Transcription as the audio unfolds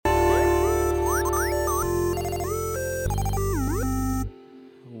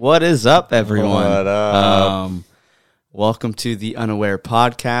What is up, everyone? What up? Welcome to the Unaware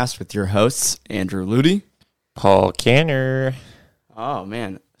Podcast with your hosts, Andrew Ludy. Paul Canner. Oh,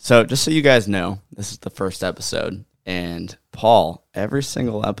 man. So just so you guys know, this is the first episode. And Paul, every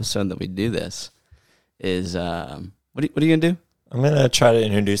single episode that we do this is, what are you going to do? I'm going to try to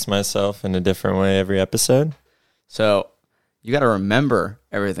introduce myself in a different way every episode. So you got to remember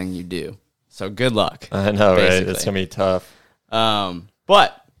everything you do. So good luck. I know, basically. right? It's going to be tough.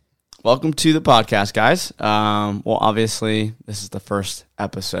 But welcome to the podcast, guys. Well, obviously, this is the first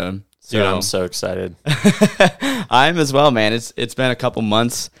episode. Dude, I'm so excited. I'm as well, man. It's been a couple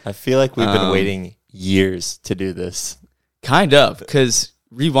months. I feel like we've been waiting years to do this. Kind of, because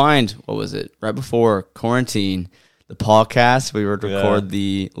rewind, what was it? Right before quarantine, the podcast, we would record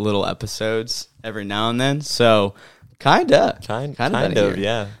the little episodes every now and then. So kind of,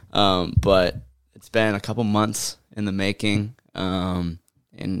 yeah. But it's been a couple months in the making,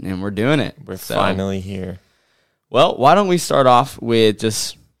 and we're doing it. We're finally here. Well, why don't we start off with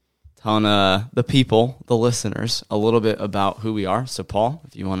just telling the people, the listeners, a little bit about who we are. So, Paul,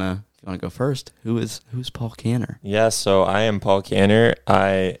 if you wanna go first, who's Paul Canner? Yeah, so I am Paul Canner.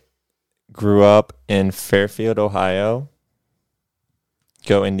 I grew up in Fairfield, Ohio.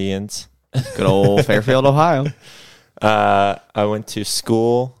 Go Indians. Good old Fairfield, Ohio. I went to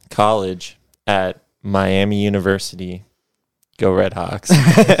college at Miami University. Go Red Hawks.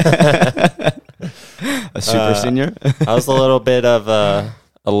 A super senior. I was a little bit of a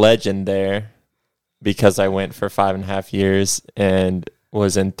legend there because I went for 5.5 years and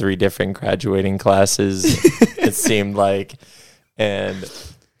was in 3 different graduating classes, it seemed like. And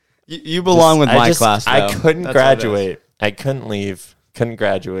you belong with my class, though. I couldn't graduate. I couldn't leave. Couldn't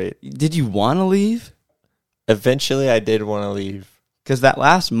graduate. Did you want to leave? Eventually, I did want to leave. Because that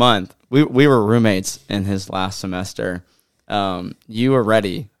last month, we were roommates in his last semester. You were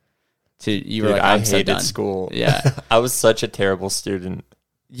ready to. You were Dude, like, I I'm so hated done. school. Yeah, I was such a terrible student.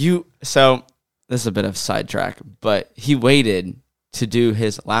 So this is a bit of a sidetrack, but he waited to do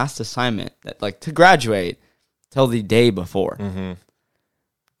his last assignment, to graduate, till the day before. Mm-hmm.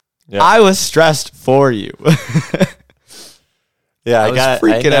 Yep. I was stressed for you. Yeah, I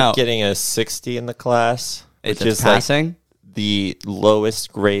ended up out. getting a 60 in the class, which It's is passing. like the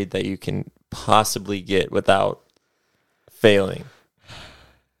lowest grade that you can possibly get without failing.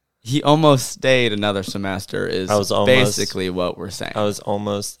 He almost stayed another semester is basically what we're saying. I was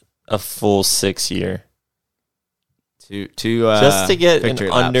almost a full 6 year. Just to get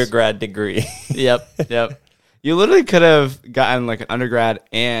an undergrad degree. Yep. You literally could have gotten like an undergrad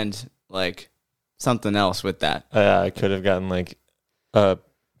and like something else with that. I could have gotten like a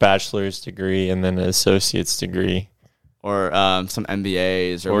bachelor's degree and then an associate's degree. Or some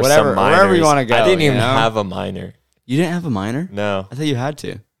MBAs or whatever, some minors. Wherever you want to go. I didn't even have a minor. You didn't have a minor? No. I thought you had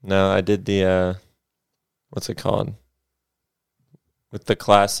to. No, I did the, what's it called? With the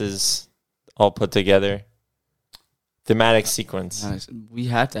classes all put together. Thematic sequence. We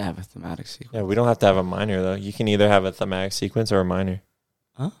had to have a thematic sequence. Yeah, we don't have to have a minor, though. You can either have a thematic sequence or a minor.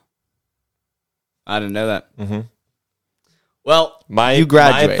 Huh? I didn't know that. Mm-hmm. Well, you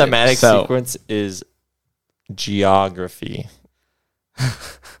graduated. My thematic sequence is geography.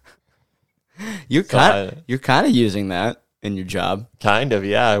 You're kind of using that in your job. Kind of,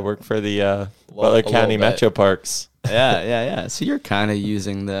 yeah. I work for the Butler County Metro Parks. Yeah. So you're kind of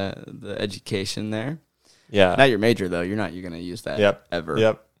using the education there. Yeah. Not your major, though. You're going to use that ever.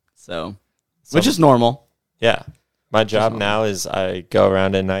 Yep. So, which is normal. Yeah. My job now is I go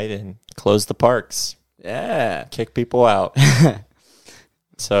around at night and close the parks. Yeah. Kick people out.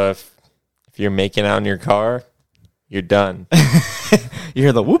 So if you're making out in your car, you're done. You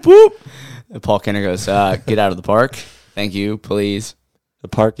hear the whoop whoop. And Paul Kenner goes, get out of the park. Thank you, please. The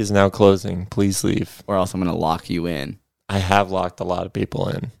park is now closing. Please leave. Or else I'm going to lock you in. I have locked a lot of people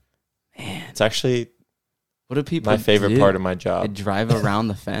in. Man. It's actually what do people my favorite part of my job. They drive around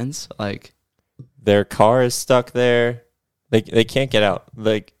the fence? Like their car is stuck there. They can't get out.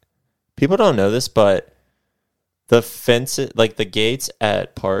 Like people don't know this, but the fences, like the gates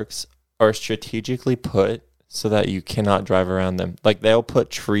at parks are strategically put so that you cannot drive around them. Like they'll put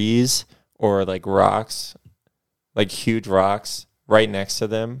trees or like rocks, like huge rocks right next to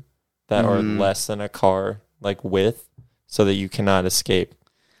them that are less than a car like width so that you cannot escape.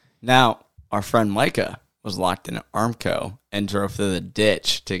 Now, our friend Micah was locked in an Armco and drove through the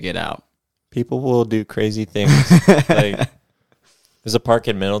ditch to get out. People will do crazy things. Like there's a park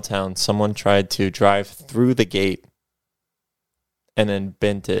in Middletown. Someone tried to drive through the gate and then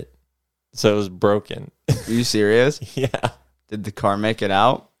bent it. So it was broken. Are you serious? Yeah. Did the car make it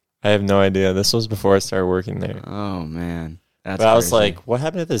out? I have no idea. This was before I started working there. Oh, man. But I was like, what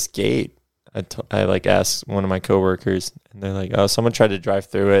happened to this gate? I like asked one of my coworkers, and they're like, oh, someone tried to drive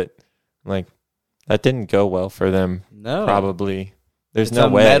through it. I'm like, that didn't go well for them. No. Probably. There's no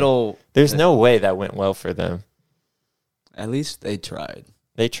way. There's no way that went well for them. At least they tried.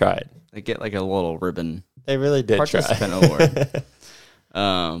 They tried. They get like a little ribbon. They really did participant award.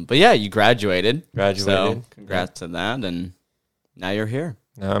 But yeah, you graduated. So congrats to that, and now you're here.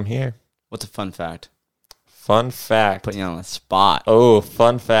 Now I'm here. What's a fun fact? Fun fact. Putting you on the spot. Oh,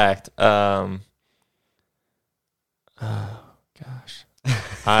 fun fact. Oh gosh.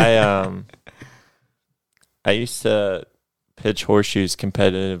 I used to pitch horseshoes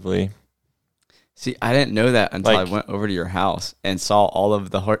competitively. See, I didn't know that until I went over to your house and saw all of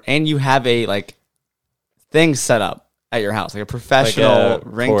the and you have a like thing set up at your house, like a professional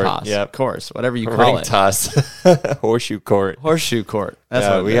ring toss course, whatever you call it. Ring toss. Horseshoe court. Horseshoe court. That's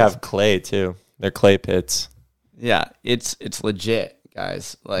what we have clay too. They're clay pits. Yeah, it's legit,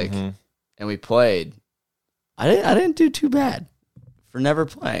 guys. Like, and we played. I didn't do too bad for never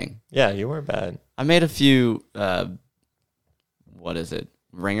playing. Yeah, you weren't bad. I made a few. What is it?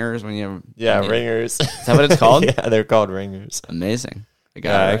 Ringers when you ringers. Is that what it's called? Yeah, they're called ringers. Amazing. I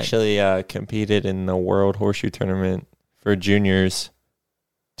actually competed in the World Horseshoe Tournament for juniors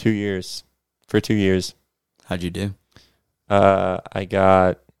 2 years. For 2 years. How'd you do? I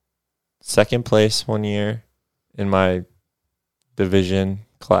got second place 1 year in my division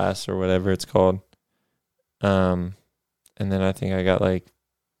class or whatever it's called. And then I think I got like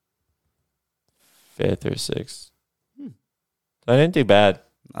fifth or sixth. I didn't do bad.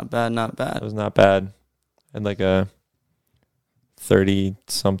 Not bad, not bad. It was not bad. I had like a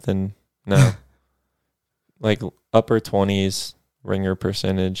 30-something, no, like upper 20s ringer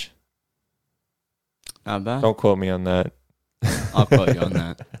percentage. Not bad. Don't quote me on that. I'll quote you on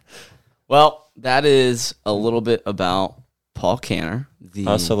that. Well, that is a little bit about Paul Canner, the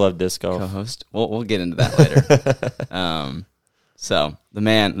I also love disc golf co-host. We'll get into that later. So the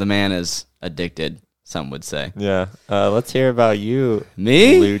man is addicted. Some would say. Yeah. Let's hear about you.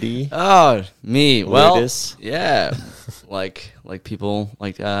 Me? Ludi. Oh, me. Well, Ludus. Yeah. like people,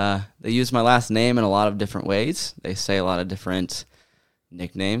 they use my last name in a lot of different ways. They say a lot of different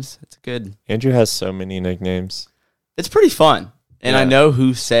nicknames. It's good. Andrew has so many nicknames. It's pretty fun. And I know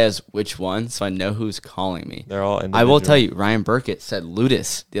who says which one, so I know who's calling me. They're all individual. I will tell you, Ryan Burkett said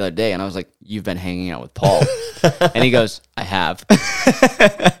Ludus the other day, and I was like, you've been hanging out with Paul. And he goes, I have.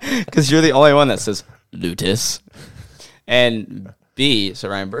 Because you're the only one that says Lutus. And B, so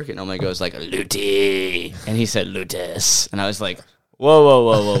Ryan Burkett normally goes like, Luty. And he said Lutus. And I was like,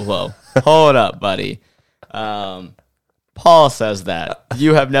 whoa. Hold up, buddy. Paul says that.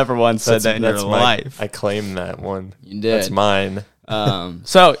 You have never once said that in your life. I claim that one. You did. That's mine.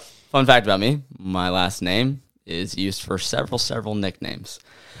 So, fun fact about me, my last name is used for several nicknames.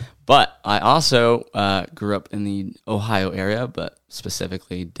 But I also grew up in the Ohio area, but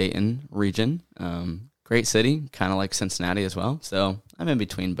specifically Dayton region. Great city, kind of like Cincinnati as well. So, I'm in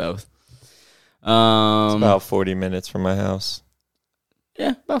between both. It's about 40 minutes from my house.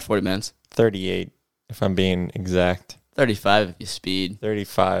 Yeah, about 40 minutes. 38, if I'm being exact. 35 if you speed.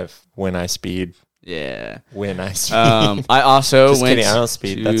 35 when I speed. Yeah. When I speed. I also Just went kidding, I don't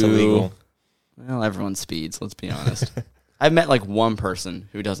speed. That's illegal. Well, everyone speeds, let's be honest. I've met like one person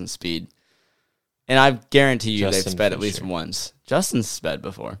who doesn't speed. And I guarantee you they've sped at least once. Justin's sped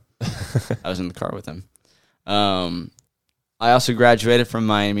before. I was in the car with him. I also graduated from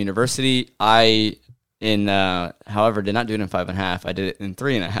Miami University. However, did not do it in 5.5. I did it in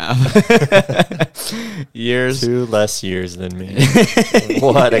 3.5 years. 2 less years than me.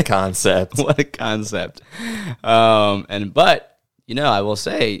 What a concept. What a concept. But I will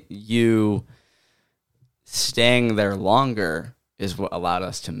say you staying there longer is what allowed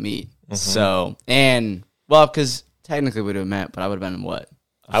us to meet. Mm-hmm. So, because technically we would have met, but I would have been what?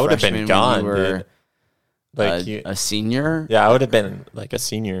 I would have been gone, dude. A senior? Yeah, I would have been like a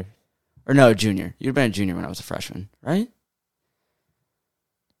senior. Or no, junior. You'd have been a junior when I was a freshman, right?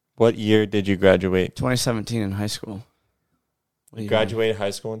 What year did you graduate? 2017 in high school. You graduated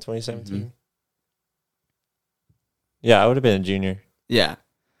high school in 2017? Mm-hmm. Yeah, I would have been a junior. Yeah.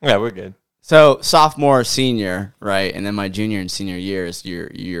 Yeah, we're good. So, sophomore, senior, right? And then my junior and senior years,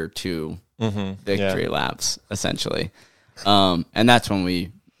 year 2 victory laps, essentially. And that's when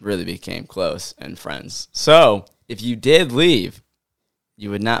we really became close and friends. So, if you did leave, you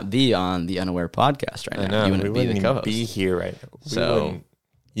would not be on the Unaware podcast right now. You wouldn't be the co-host. Be here right now.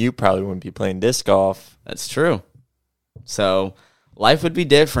 You probably wouldn't be playing disc golf. That's true. So life would be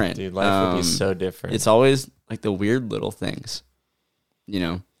different. Dude, life would be so different. It's always like the weird little things.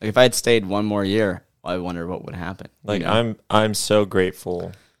 Like if I had stayed one more year, I wonder what would happen. Like, you know? I'm so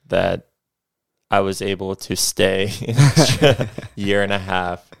grateful that I was able to stay an extra year and a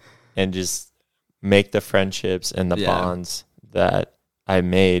half and just make the friendships and the bonds that I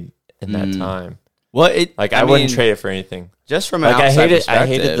made in that time. Well, I wouldn't trade it for anything. Just from an like, outside I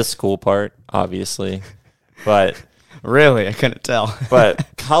hated the school part, obviously, but really, I couldn't tell. but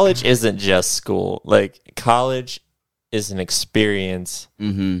college isn't just school. Like, college is an experience,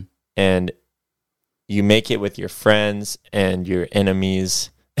 and you make it with your friends and your enemies.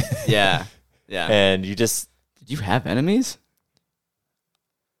 Yeah. Yeah. And you just... Did you have enemies?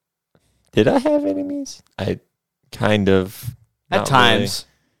 Did I have enemies? I kind of... At times.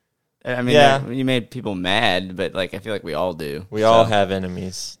 Really. I mean, yeah. You made people mad, but like I feel like we all do. We all have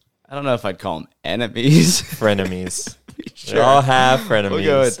enemies. I don't know if I'd call them enemies. Frenemies. Sure. We all have frenemies. We'll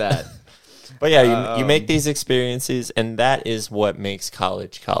go with that. But yeah, you make these experiences, and that is what makes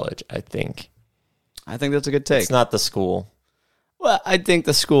college, I think. I think that's a good take. It's not the school. Well, I think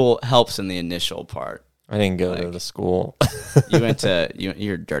the school helps in the initial part. I didn't go to the school. You went to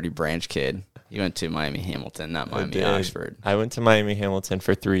you're a Dirty Branch kid. You went to Miami Hamilton, not Miami Oxford. I went to Miami Hamilton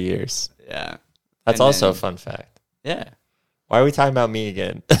for 3 years. Yeah, that's also a fun fact. Yeah. Why are we talking about me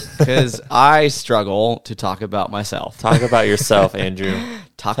again? Because I struggle to talk about myself. Talk about yourself, Andrew.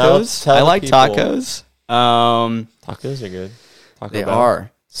 Tacos. Tell I like people. tacos. Tacos are good. They are.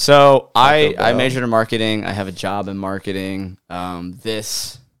 So I majored in marketing. I have a job in marketing.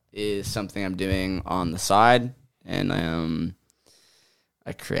 This is something I'm doing on the side, and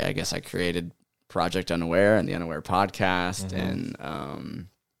I created Project Unaware and the Unaware podcast, and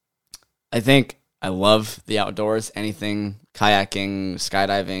I think I love the outdoors. Anything kayaking,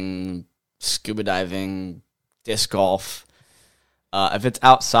 skydiving, scuba diving, disc golf. If it's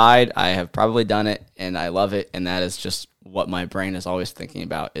outside, I have probably done it, and I love it, and that is just what my brain is always thinking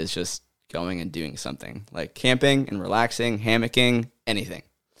about, is just going and doing something, like camping and relaxing, hammocking, anything.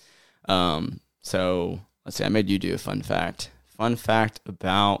 So let's see, I made you do a fun fact. Fun fact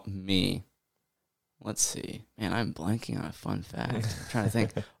about me. Let's see. Man, I'm blanking on a fun fact. I'm trying to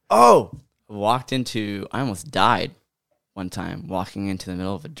think. Oh, I almost died one time walking into the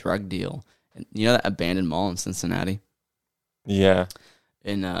middle of a drug deal. And you know that abandoned mall in Cincinnati? Yeah.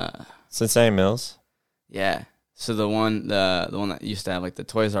 In Cincinnati Mills? Yeah. So the one that used to have like the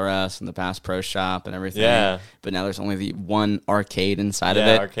Toys R Us and the Bass Pro Shop and everything. Yeah. But now there's only the one arcade inside of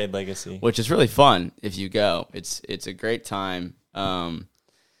it. Yeah, Arcade Legacy. Which is really fun if you go. It's a great time.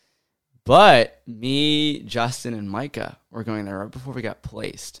 But me, Justin, and Micah were going there right before we got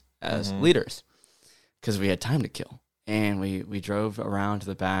placed as leaders, because we had time to kill. And we drove around to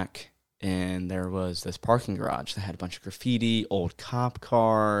the back, and there was this parking garage that had a bunch of graffiti, old cop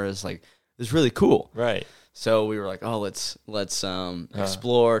cars. Like, it was really cool. Right. So we were like, oh, let's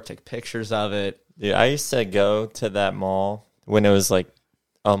explore, take pictures of it. Yeah, I used to go to that mall when it was like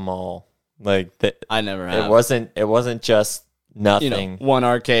a mall. Like I never have. It wasn't just nothing. One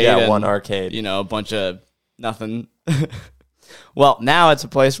arcade. Yeah, and, one arcade. A bunch of nothing. Well, now it's a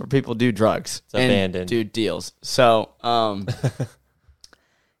place where people do drugs. It's abandoned. Do deals. So,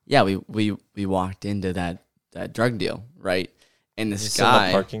 yeah, we walked into that drug deal, right? And this guy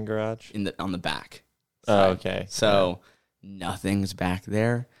in the parking garage on the back. Oh, okay. So nothing's back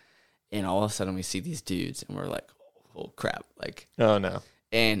there, and all of a sudden we see these dudes, and we're like, "Oh crap!" Like, oh no!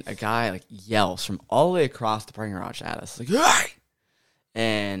 And a guy like yells from all the way across the parking garage at us, like, "Hey!"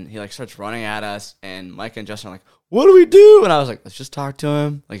 And he like starts running at us, and Mike and Justin are like, "What do we do?" And I was like, "Let's just talk to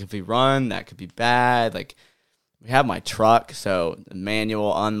him. Like, if we run, that could be bad. Like, we have my truck, so the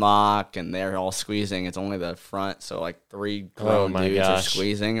manual unlock, and they're all squeezing. It's only the front, so like 3 grown dudes are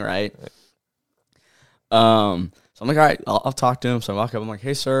squeezing, right?" So I'm like, all right, I'll talk to him. So I walk up, I'm like,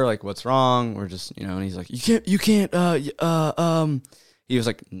 hey sir, like what's wrong? We're just, and he's like, you can't, he was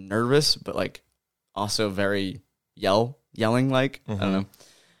like nervous, but like also very yelling, like, I don't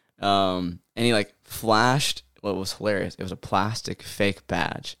know. And he like flashed what was hilarious. It was a plastic fake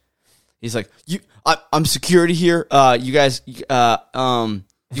badge. He's like, I'm security here. You guys have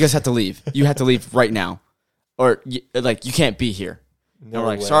to leave. You have to leave right now. Or like, you can't be here. And we're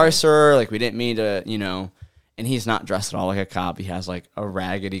like, sorry, sir. Like, we didn't mean to, And he's not dressed at all like a cop. He has like a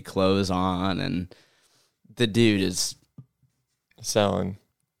raggedy clothes on, and the dude is selling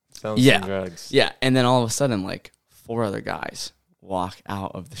some drugs. Yeah, and then all of a sudden, like 4 other guys walk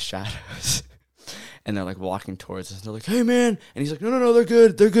out of the shadows, and they're like walking towards us. They're like, "Hey, man!" And he's like, "No, they're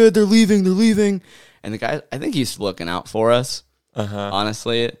good. They're leaving." And the guy, I think he's looking out for us.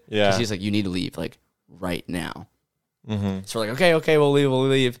 Honestly, yeah. Because he's like, "You need to leave like right now." So we're like, okay, we'll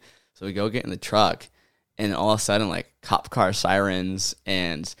leave. So we go get in the truck, and all of a sudden, like, cop car sirens,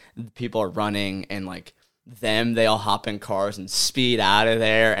 and people are running, and, like, they all hop in cars and speed out of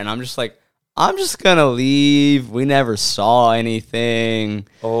there, and I'm just like, I'm just gonna leave. We never saw anything.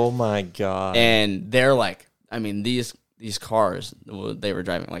 Oh my God. And they're like, I mean, these cars they were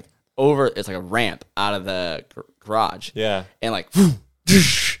driving, like, over, it's like a ramp out of the garage. Yeah. And, like,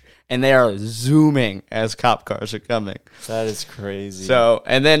 and they are zooming as cop cars are coming. That is crazy. So,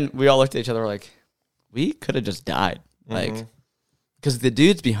 and then we all looked at each other like, we could have just died. Like, because the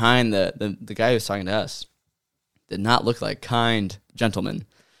dudes behind the guy who was talking to us did not look like kind gentlemen.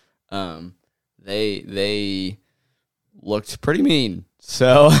 They looked pretty mean.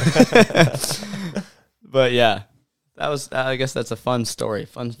 So, but yeah, I guess that's a fun story,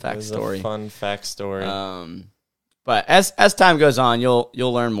 fun fact story. Fun fact story. But as time goes on, you'll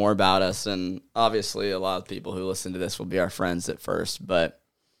learn more about us, and obviously a lot of people who listen to this will be our friends at first. But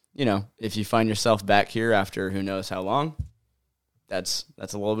you know, if you find yourself back here after who knows how long, that's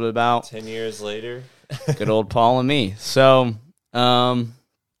a little bit about 10 years later. good old Paul and me. So now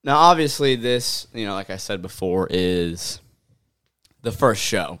obviously this, you know, like I said before, is the first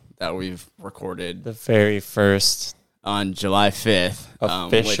show that we've recorded. The very first On July 5th.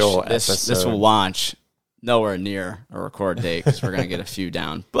 official This episode. will launch nowhere near a record date because we're going to get a few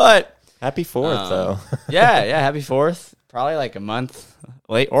down. But Happy 4th, though. yeah, happy 4th. Probably like a month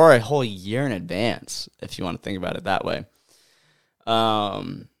late or a whole year in advance if you want to think about it that way.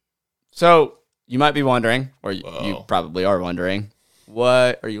 So you might be wondering, or you probably are wondering,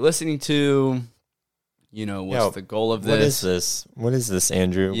 what are you listening to? You know, what's the goal of this? What is this? What is this,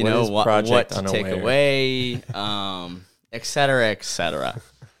 Andrew? You what know, is what Project to Unaware? take away, et cetera, et cetera.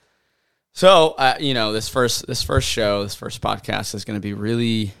 So, you know, this first podcast is going to be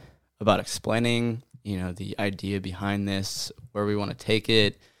really about explaining, you know, the idea behind this, where we want to take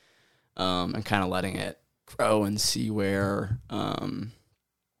it, and kind of letting it grow and see where,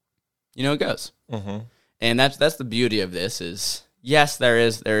 you know, it goes. Mm-hmm. And that's the beauty of this is, yes, there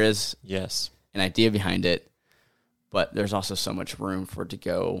is Yes. an idea behind it, but there's also so much room for it to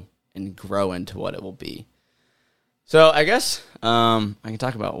go and grow into what it will be. So I guess I can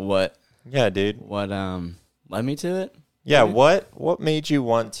talk about what Dude. led me to it. Yeah, maybe? what made you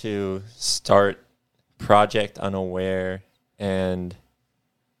want to start Project Unaware, and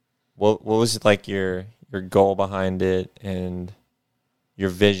what was like your goal behind it and your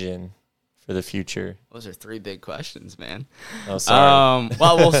vision for the future? Those are three big questions, man. Oh, sorry.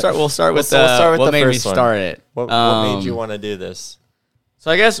 Well, we'll start with We'll start with what the made me first one. start it. What made you want to do this?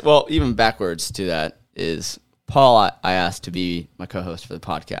 So I guess, well, even backwards to that is Paul. I asked to be my co-host for the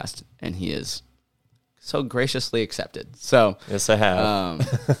podcast, and he is so graciously accepted. So Yes, I have.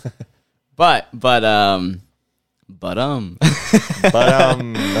 but but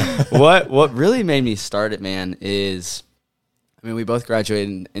what really made me start it, man, is, I mean, we both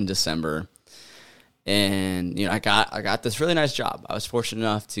graduated in December, and you know, I got this really nice job. I was fortunate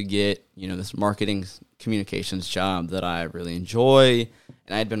enough to get, you know, this marketing communications job that I really enjoy,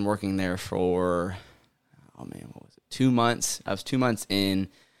 and I had been working there for, what was it, 2 months? I was 2 months in,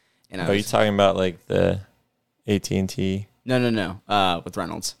 and Are you talking about like the AT&T? No, with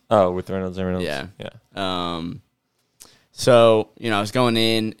Reynolds. Oh, with Reynolds and Reynolds. Yeah. So, you know, I was going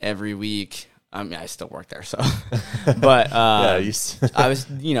in every week. I mean, I still work there, so. But I was,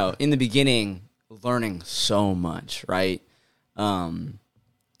 you know, in the beginning learning so much, right?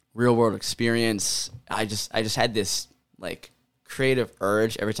 Real world experience. I just had this like creative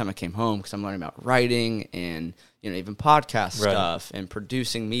urge every time I came home because I'm learning about writing and, you know, even podcast stuff and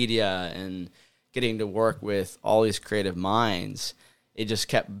producing media and getting to work with all these creative minds. It just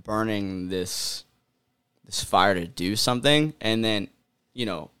kept burning this fire to do something. And then, you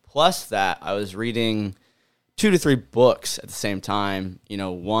know, plus that, I was reading 2 to 3 books at the same time. You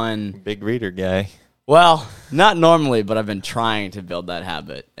know, one... Big reader guy. Well, not normally, but I've been trying to build that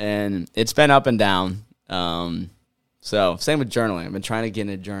habit. And it's been up and down. So, same with journaling. I've been trying to get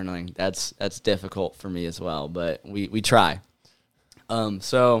into journaling. That's difficult for me as well, but we try.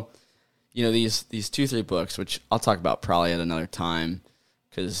 So, you know, these 2-3 books, which I'll talk about probably at another time,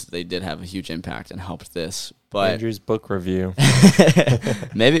 because they did have a huge impact and helped this. But Andrew's book review.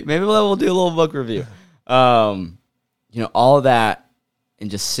 maybe we'll do a little book review. You know, all of that,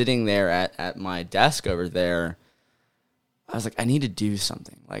 and just sitting there at my desk over there, I was like, I need to do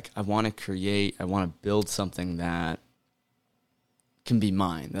something. Like, I want to create, I want to build something that can be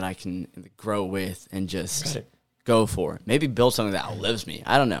mine, that I can grow with and just go for it. Maybe build something that outlives me.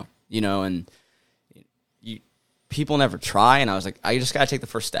 I don't know, you know, and people never try, and I was like, I just got to take the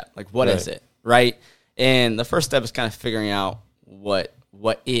first step. Like, what is it, right? And the first step is kind of figuring out what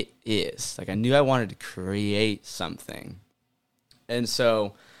what it is. Like I knew I wanted to create something. And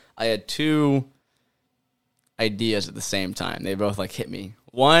so I had two ideas at the same time. They both like hit me.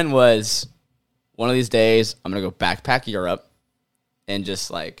 One was one of these days I'm going to go backpack Europe and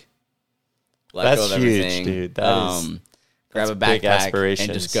just like let go of everything. Dude. That is grab a big backpack aspirations.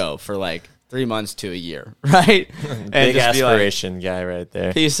 and just go for like 3 months to a year, right? And big just be like, aspiration guy right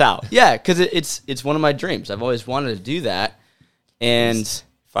there. peace out. Yeah, because it's one of my dreams. I've always wanted to do that. And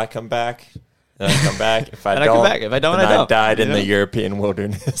If I come back, then I come back. If I And I don't, come back. If I don't, then I don't. died in You the know? European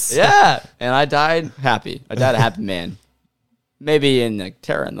wilderness. yeah, and I died happy. I died a happy man. Maybe in like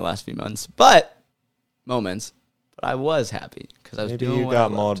terror in the last few months, but I was happy because I was Maybe doing you what I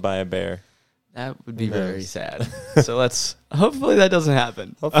got loved. mauled by a bear. That would be Who very knows? sad. So let's hopefully that doesn't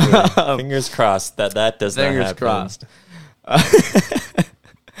happen. Hopefully, fingers crossed that does not Fingers happen. crossed.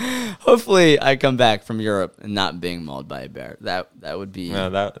 Hopefully, I come back from Europe and not being mauled by a bear. That would be No,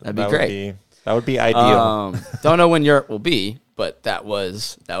 that'd be great. That would be ideal. Don't know when Europe will be, but that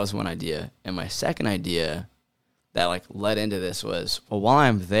was one idea. And my second idea that like led into this was, well, while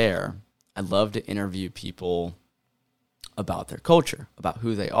I'm there, I'd love to interview people about their culture, about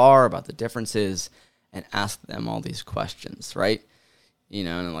who they are, about the differences, and ask them all these questions, right? You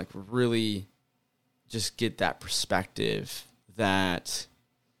know, and like really just get that perspective that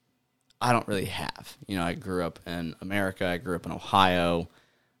I don't really have. You know, I grew up in America. I grew up in Ohio.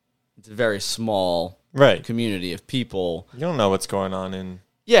 It's a very small Right. community of people. You don't know what's going on in.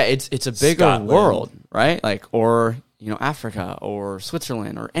 Yeah, it's a bigger Scotland. world, right? Like, or you know, Africa or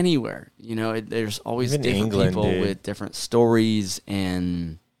Switzerland or anywhere. You know, there's always Even different England, people dude. with different stories,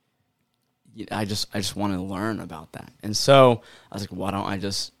 and I just want to learn about that. And so I was like, why don't I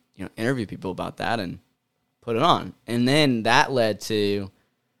just interview people about that and put it on? And then that led to,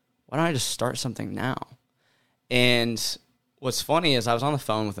 why don't I just start something now? And what's funny is I was on the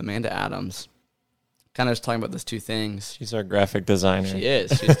phone with Amanda Adams, kind of just talking about those two things. She's our graphic designer. She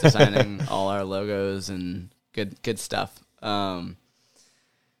is. She's designing all our logos and good stuff. And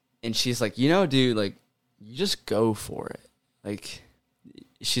she's like, dude, like, you just go for it. Like,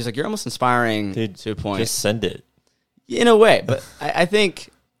 she's like, you're almost inspiring Dude, to a point. Just send it. In a way, but I think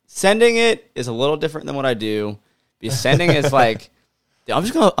sending it is a little different than what I do. Because sending is like, dude, I'm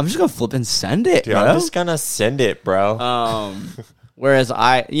just gonna flip and send it, Dude, bro. I'm just gonna send it, bro. Whereas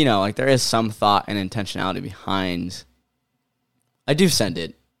like there is some thought and intentionality behind. I do send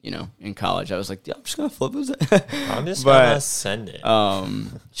it, in college. I was like, yeah, I'm just gonna flip it. I'm just but, gonna send it.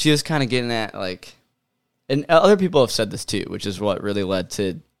 She was kind of getting at like, and other people have said this too, which is what really led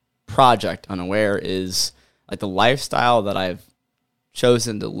to Project Unaware, is like the lifestyle that I've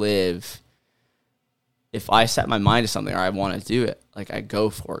chosen to live. If I set my mind to something or I want to do it, like I go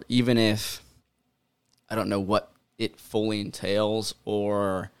for it, even if I don't know what it fully entails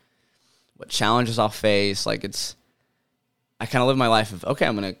or what challenges I'll face. Like I kind of live my life of, okay,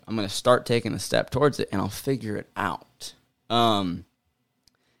 I'm gonna start taking a step towards it and I'll figure it out. And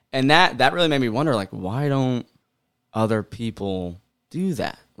that really made me wonder, like, why don't other people do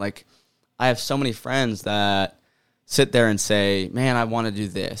that? Like, I have so many friends that sit there and say, man, I want to do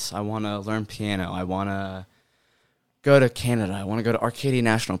this. I want to learn piano. I want to go to Canada. I want to go to Arcadia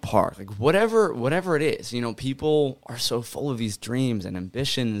National Park. Like, whatever it is. People are so full of these dreams and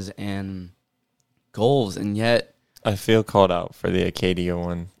ambitions and goals, and yet I feel called out for the Acadia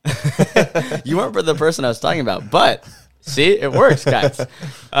one. you weren't the person I was talking about, but see, it works, guys.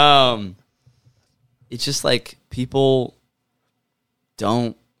 It's just like people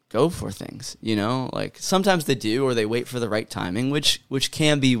don't go for things, like sometimes they do, or they wait for the right timing, which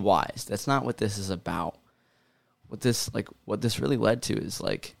can be wise. That's not what this is about. What this really led to is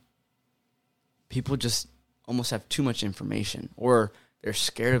like people just almost have too much information, or they're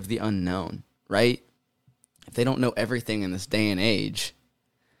scared of the unknown, right? If they don't know everything in this day and age,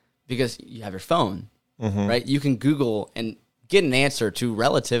 because you have your phone, right? You can Google and get an answer to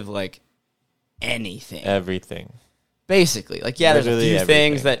relative like anything. Everything. Basically. Like, yeah, there's a Literally few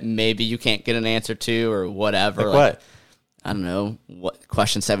everything. things that maybe you can't get an answer to or whatever. Like what? I don't know. What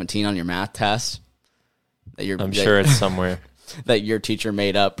question 17 on your math test? I'm sure it's somewhere. That your teacher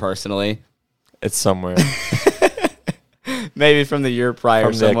made up personally. It's somewhere. Maybe from the year prior.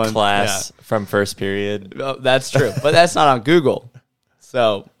 From someone, the class from first period. Oh, that's true. But that's not on Google.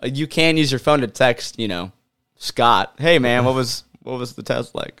 So you can use your phone to text, Scott, hey man, what was the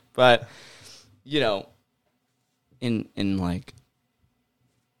test like? But, in like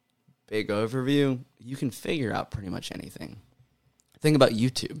big overview, you can figure out pretty much anything. Think about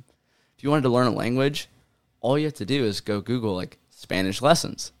YouTube. If you wanted to learn a language, all you have to do is go Google like Spanish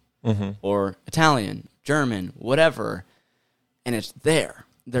lessons or Italian, German, whatever. and it's there.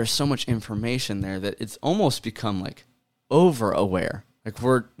 There's so much information there that it's almost become like over aware. Like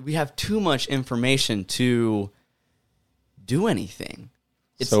we have too much information to do anything.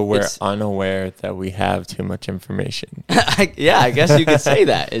 So we're unaware that we have too much information. I guess you could say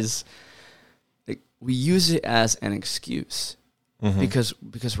that is like, we use it as an excuse because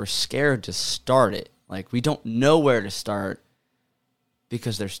we're scared to start it. Like we don't know where to start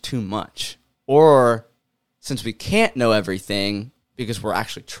because there's too much. Or since we can't know everything because we're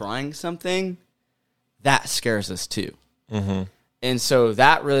actually trying something, that scares us too. Mm-hmm. And so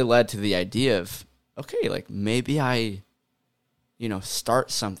that really led to the idea of, okay, like maybe I,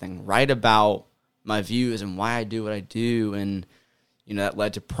 start something, write about my views and why I do what I do. And, that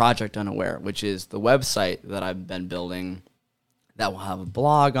led to Project Unaware, which is the website that I've been building that will have a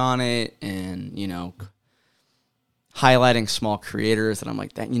blog on it and, highlighting small creators. And I'm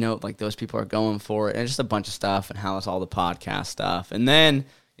like, that, like those people are going for it. And just a bunch of stuff and how it's all the podcast stuff. And then,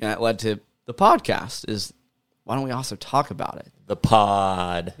 it led to the podcast is, why don't we also talk about it? The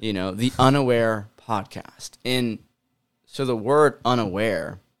pod. The Unaware podcast. And so the word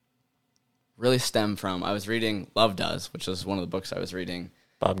unaware really stemmed from, I was reading Love Does, which was one of the books I was reading.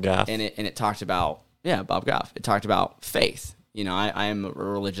 Bob Goff. And it talked about, Bob Goff. It talked about faith. I am a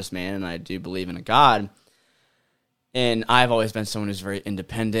religious man and I do believe in a God. And I've always been someone who's very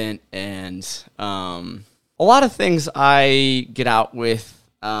independent. And a lot of things I get out with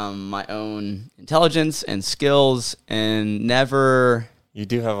my own intelligence and skills and never... You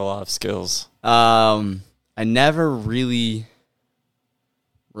do have a lot of skills. I never really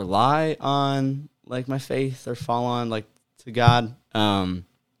rely on like my faith or fall on like to God. And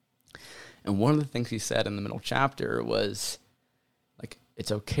one of the things he said in the middle chapter was like,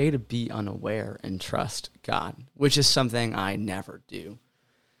 it's okay to be unaware and trust God, which is something I never do.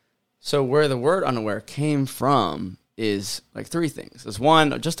 So where the word unaware came from is like three things. There's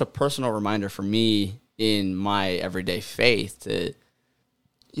one, just a personal reminder for me in my everyday faith that,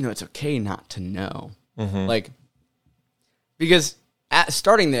 it's okay not to know. Mm-hmm. Like, because at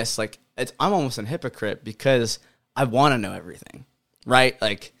starting this, like, I'm almost a hypocrite because I want to know everything, right?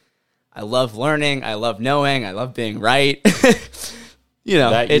 Like, I love learning, I love knowing, I love being right. It's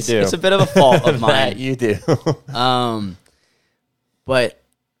a bit of a fault of mine. That you do. But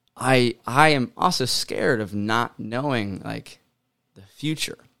I am also scared of not knowing like the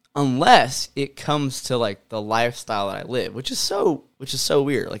future unless it comes to like the lifestyle that I live, which is so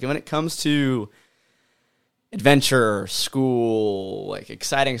weird. Like when it comes to adventure, school, like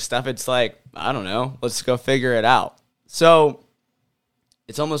exciting stuff, it's like, I don't know, let's go figure it out. So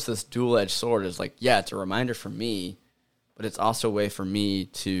it's almost this dual-edged sword. Is like, yeah, it's a reminder for me, but it's also a way for me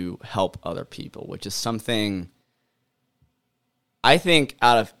to help other people, which is something I think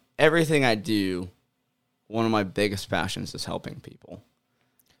out of everything I do, one of my biggest passions is helping people.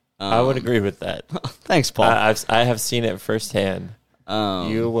 I would agree with that. Thanks, Paul. I have seen it firsthand.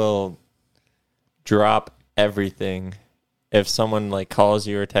 You will drop everything. If someone like calls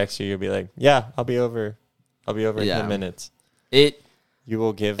you or texts you, you'll be like, "Yeah, I'll be over in 10 minutes." You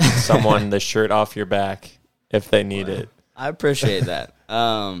will give someone the shirt off your back if they need it. I appreciate that.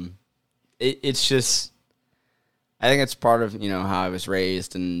 It's just, I think it's part of how I was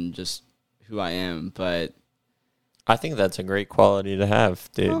raised and just who I am. But I think that's a great quality to have,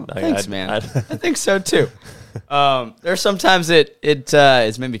 dude. Well, thanks, man. I think so too. There's sometimes it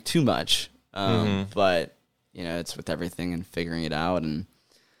is maybe too much, but it's with everything and figuring it out. And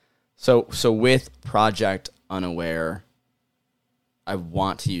so with Project Unaware, I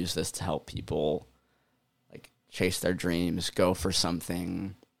want to use this to help people like chase their dreams, go for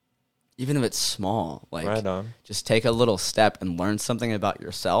something, even if it's small. Like, right on. Just take a little step and learn something about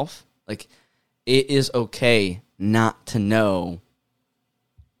yourself. Like, it is okay not to know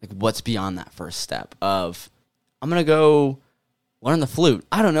like what's beyond that first step of, I'm going to go learn the flute.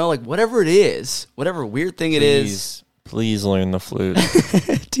 I don't know, like whatever it is, whatever weird thing it is. Please learn the flute.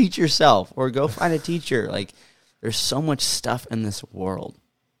 Teach yourself or go find a teacher. Like, there's so much stuff in this world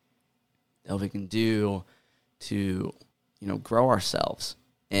that we can do to, grow ourselves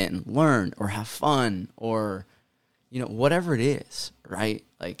and learn or have fun or, whatever it is, right?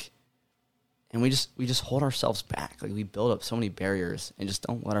 Like, and we just hold ourselves back. Like, we build up so many barriers and just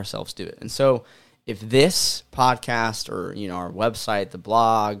don't let ourselves do it. And so if this podcast or, our website, the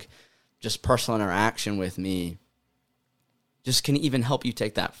blog, just personal interaction with me just can even help you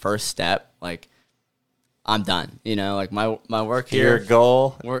take that first step, like, I'm done. Like my work here. Your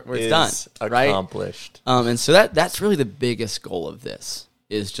goal is done, accomplished. Right? And so that's really the biggest goal of this,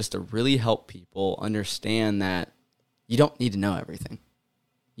 is just to really help people understand that you don't need to know everything.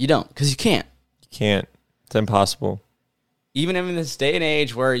 You don't, because you can't. You can't. It's impossible. even in this day and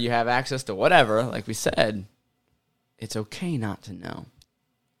age where you have access to whatever, like we said, it's okay not to know.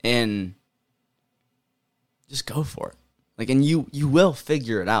 And just go for it. Like, and you will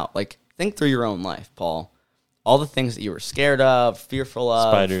figure it out. Like, think through your own life, Paul. All the things that you were scared of, fearful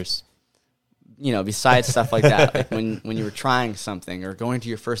of. Spiders. You know, besides stuff like that. Like when you were trying something or going to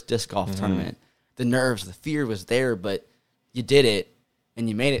your first disc golf tournament, the nerves, the fear was there, but you did it and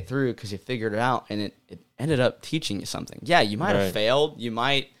you made it through because you figured it out, and it ended up teaching you something. Yeah, you might have failed. You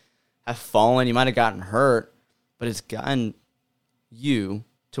might have fallen. You might have gotten hurt, but it's gotten you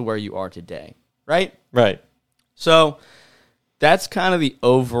to where you are today, right? Right. So that's kind of the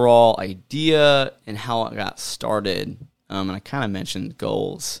overall idea and how it got started. And I kind of mentioned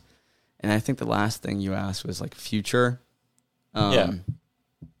goals. And I think the last thing you asked was like future. Yeah.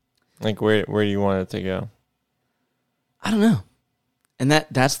 Like where do you want it to go? I don't know. And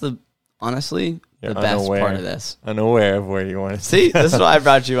that's honestly, the best part of this. Unaware of where you want to see. This is why I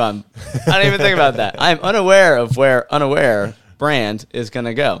brought you on. I didn't even think about that. I'm unaware of where Unaware brand is going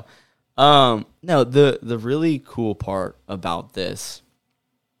to go. No, the really cool part about this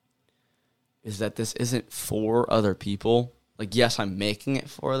is that this isn't for other people. Like, yes, I'm making it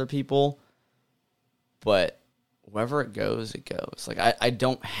for other people, but wherever it goes, it goes. Like, I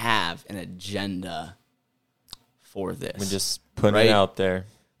don't have an agenda for this. We're just putting it out there.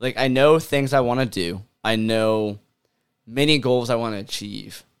 Like, I know things I want to do. I know many goals I want to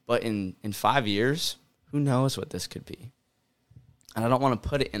achieve. But in 5 years, who knows what this could be? And I don't want to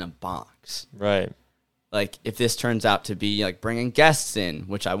put it in a box. Right. Like, if this turns out to be, like, bringing guests in,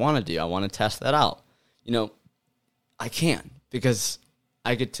 which I want to do, I want to test that out. You know, I can, because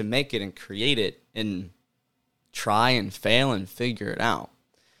I get to make it and create it and try and fail and figure it out.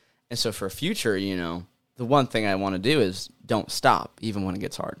 And so for future, you know, the one thing I want to do is don't stop, even when it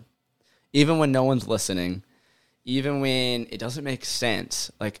gets hard. Even when no one's listening, even when it doesn't make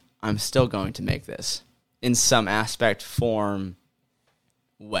sense, like, I'm still going to make this in some aspect, form,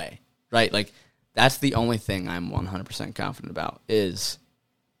 way, right? Like, that's the only thing I'm 100% confident about is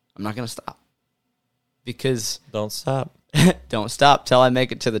I'm not going to stop. Because don't stop. Don't stop till I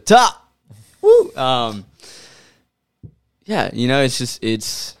make it to the top. Woo! Yeah, you know, it's just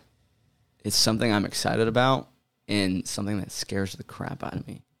it's something I'm excited about and something that scares the crap out of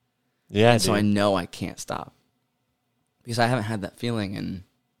me. Yeah, and so I know I can't stop because I haven't had that feeling in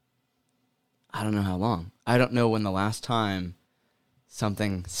I don't know how long. I don't know when the last time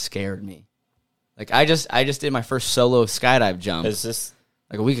something scared me. Like I just did my first solo skydive jump. Is this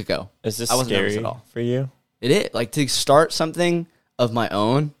like a week ago? Is this I wasn't scary nervous at all. For you? It is. Like, to start something of my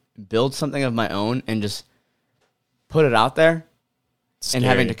own, build something of my own, and just put it out there and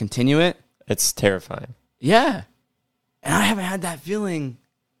having to continue it. It's terrifying. Yeah. And I haven't had that feeling,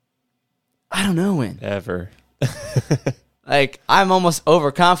 I don't know when. Ever. Like, I'm almost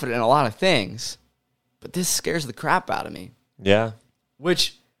overconfident in a lot of things, but this scares the crap out of me. Yeah.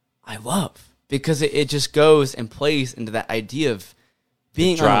 Which I love, because it just goes and plays into that idea of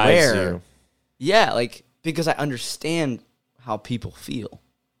being unaware. You. Yeah, like, because I understand how people feel.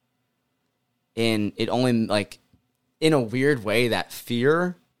 And it only, like, in a weird way, that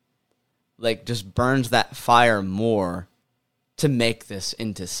fear, like, just burns that fire more to make this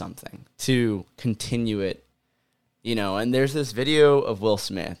into something, to continue it, you know. And there's this video of Will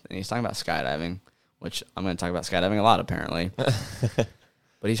Smith, and he's talking about skydiving, which I'm going to talk about skydiving a lot, apparently.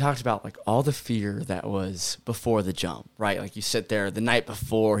 But he talked about, like, all the fear that was before the jump, right? Like, you sit there the night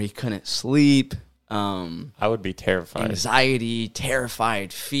before, he couldn't sleep. I would be terrified. Anxiety,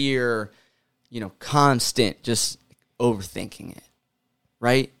 terrified, fear, you know, constant, just overthinking it,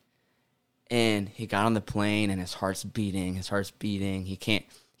 right? And he got on the plane, and his heart's beating. He can't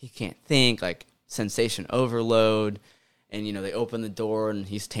think, like, sensation overload. And, you know, they open the door, and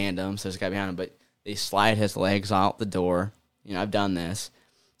he's tandem, so there's a guy behind him, but they slide his legs out the door. You know, I've done this,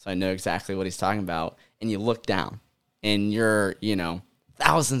 so I know exactly what he's talking about. And you look down, and you're, you know,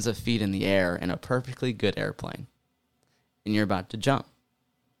 thousands of feet in the air in a perfectly good airplane, and you're about to jump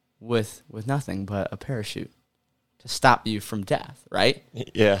with nothing but a parachute to stop you from death, right?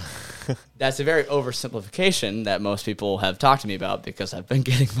 Yeah. That's a very oversimplification that most people have talked to me about because I've been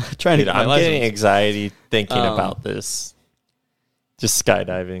trying to get my I'm license. getting anxiety thinking about this. Just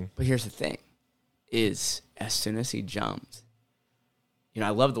skydiving. But here's the thing, is as soon as he jumped, you know,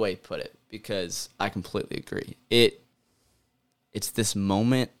 I love the way he put it because I completely agree. It's this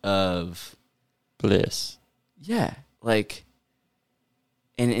moment of bliss. Yeah, like,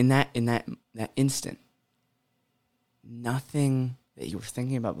 and in that instant, nothing that you were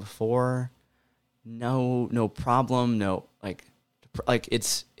thinking about before, no problem, no like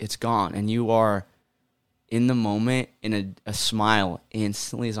it's gone, and you are in the moment, and a smile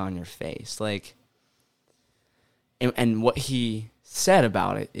instantly is on your face. Like, and what he said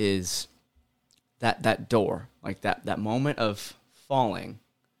about it is that door, like that moment of falling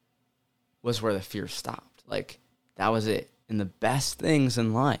was where the fear stopped. Like, that was it. And the best things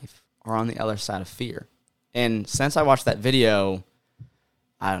in life are on the other side of fear. And since I watched that video,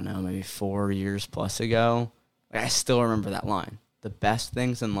 I don't know, maybe 4 years plus ago, like, I still remember that line. The best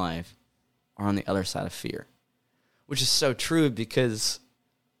things in life are on the other side of fear. Which is so true, because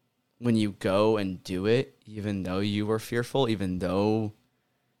when you go and do it, even though you were fearful, even though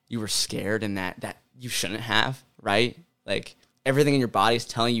you were scared, and that you shouldn't have, right? Like, everything in your body is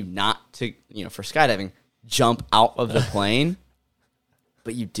telling you not to, for skydiving, jump out of the plane,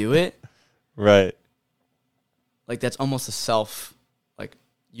 but you do it. Right. Like, that's almost like,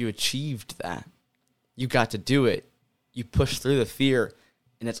 you achieved that. You got to do it. You pushed through the fear,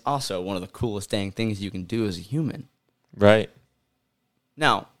 and it's also one of the coolest dang things you can do as a human. Right.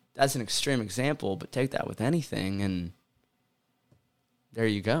 Now, that's an extreme example, but take that with anything, and there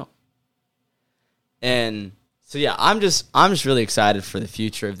you go. And so, yeah, I'm just really excited for the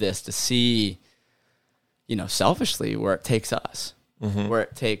future of this, to see, selfishly, where it takes us, where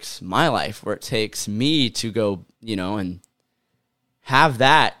it takes my life, where it takes me to go, and have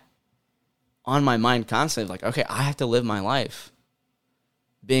that on my mind constantly. Like, okay, I have to live my life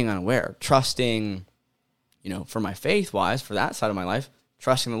being unaware, trusting, for my faith-wise, for that side of my life,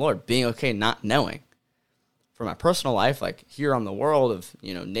 trusting the Lord, being okay not knowing. For my personal life, like, here on the world of,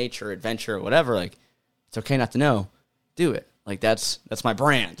 nature, adventure, whatever, like, it's okay not to know. Do it. Like, that's my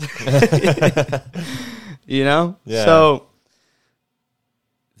brand. Yeah. So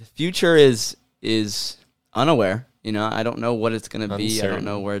the future is unaware. I don't know what it's going to be. I don't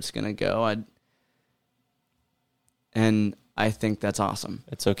know where it's going to go. And I think that's awesome.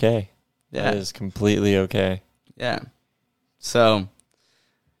 It's okay. Yeah. That is completely okay. Yeah. So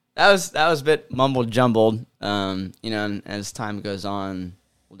that was a bit mumbled jumbled. And as time goes on,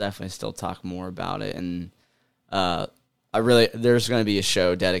 we'll definitely still talk more about it. And there's going to be a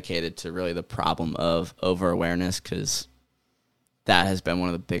show dedicated to really the problem of over-awareness, because that has been one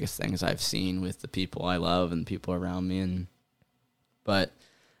of the biggest things I've seen with the people I love and people around me. But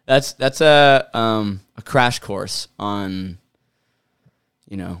that's a crash course on,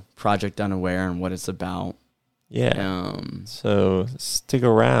 Project Unaware and what it's about. Yeah. So stick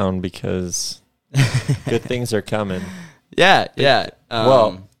around, because good things are coming. Yeah.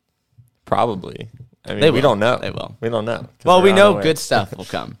 Well, probably. I mean, we don't know. They will. We don't know. Well, we know good stuff will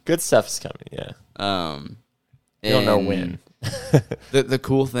come. Good stuff is coming, yeah. We don't know when. The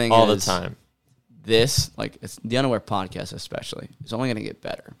cool thing all is, the time. This, like, it's the Unaware podcast especially, is only going to get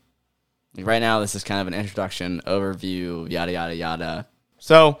better. Like, right now, this is kind of an introduction, overview, yada, yada, yada.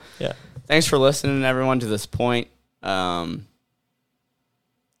 So, yeah. Thanks for listening, everyone, to this point. We're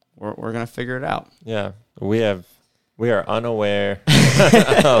going to figure it out. Yeah. We are unaware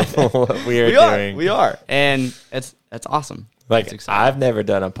of what we are doing. We are. And that's awesome. Like, I've never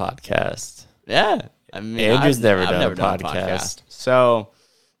done a podcast. Yeah. I mean, Andrew's never done a podcast. So,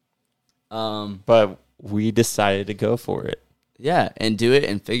 but we decided to go for it. Yeah, and do it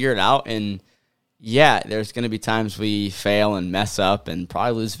and figure it out. And yeah, there's going to be times we fail and mess up and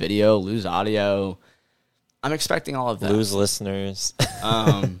probably lose video, lose audio. I'm expecting all of that. Lose listeners.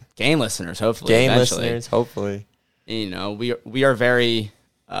 Gain listeners, hopefully. Gain eventually. listeners, hopefully. We are very,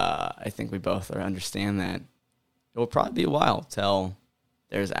 I think we both understand that it will probably be a while till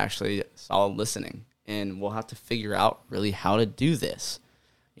there's actually solid listening. And we'll have to figure out really how to do this.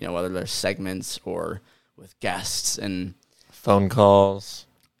 Whether there's segments or with guests and phone calls.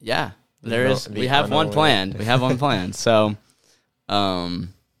 Yeah. We have one planned. We have one planned. So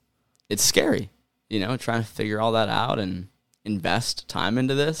it's scary, trying to figure all that out and invest time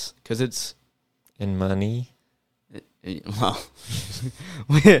into this, because it's in money. Well,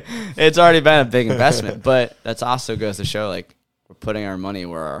 it's already been a big investment, but that's also goes to show, like, we're putting our money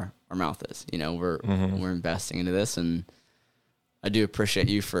where our mouth is. We're investing into this, and I do appreciate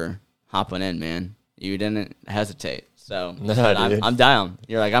you for hopping in, man. You didn't hesitate. So I'm down.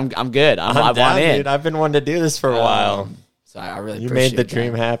 You're like, I'm good. I down, want in. Dude. I've been wanting to do this for a while. So I really you appreciate made the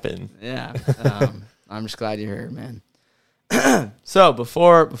dream happen. Yeah. I'm just glad you're here, man. So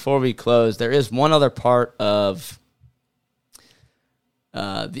before we close, there is one other part of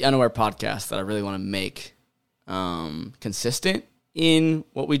the Unaware podcast that I really want to make consistent in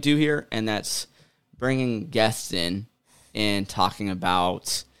what we do here, and that's bringing guests in and talking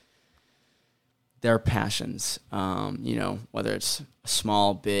about their passions, whether it's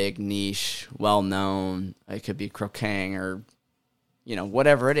small, big, niche, well-known. It could be croqueting or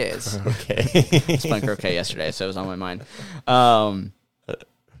whatever it is. Okay. I was playing croquet yesterday, so it was on my mind.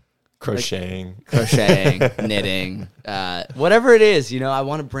 Crocheting, Knitting, whatever it is, I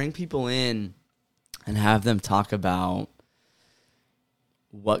want to bring people in and have them talk about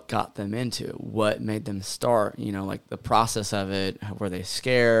what got them into it, what made them start, like the process of it. Were they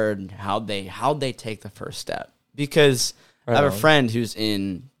scared? How'd they take the first step? Because I have a friend who's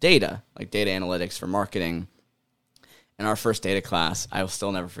in data, like data analytics for marketing. In our first data class, I will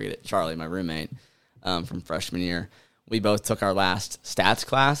still never forget it. Charlie, my roommate from freshman year, we both took our last stats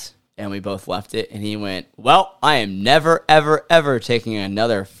class, and we both left it. And he went, "Well, I am never, ever, ever taking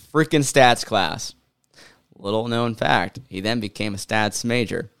another freaking stats class." Little known fact, he then became a stats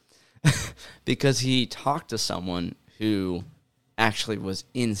major because he talked to someone who actually was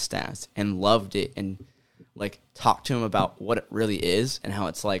in stats and loved it, and like talked to him about what it really is and how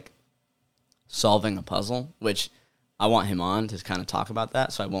it's like solving a puzzle, which I want him on to kind of talk about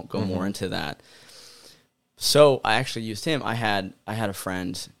that, so I won't go more into that. So I actually used him. I had a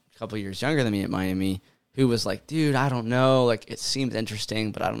friend a couple years younger than me at Miami who was like, "Dude, I don't know. Like, it seems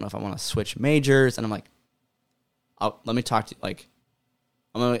interesting, but I don't know if I want to switch majors." And I'm like, let me talk to you. Like,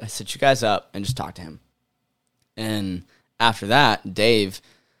 I'm going to sit you guys up and just talk to him. And after that, Dave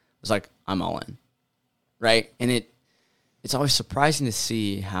was like, "I'm all in." Right? And it's always surprising to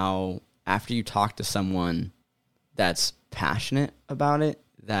see how after you talk to someone that's passionate about it,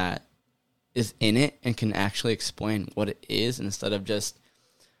 that is in it and can actually explain what it is instead of just,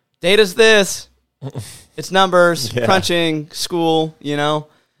 data's this, it's numbers, crunching, school,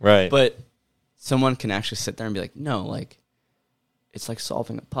 Right. But someone can actually sit there and be like, no, like, it's like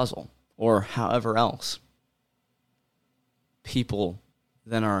solving a puzzle or however else. People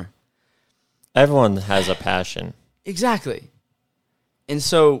then are... Everyone has a passion. Exactly. And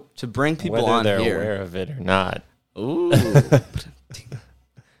so to bring people whether on they're here... aware of it or not. Ooh.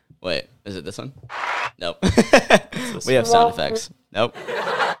 Wait, is it this one? Nope. We have sound effects. Nope.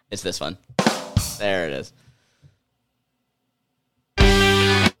 It's this one. There it is.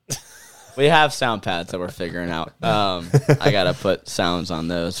 We have sound pads that we're figuring out. I gotta put sounds on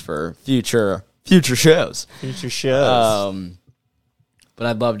those for future shows. Future shows. But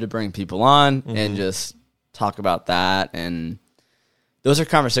I'd love to bring people on and just talk about that, and those are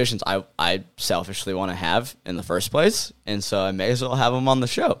conversations I selfishly want to have in the first place, and so I may as well have them on the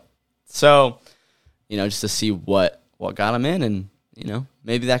show. So, just to see what got them in, and,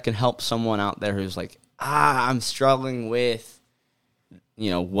 maybe that can help someone out there who's like, I'm struggling with,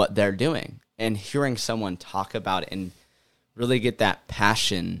 what they're doing. And hearing someone talk about it and really get that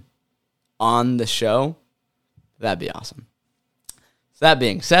passion on the show, that'd be awesome. So that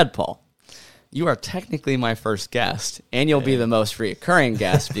being said, Paul, you are technically my first guest, and you'll be the most reoccurring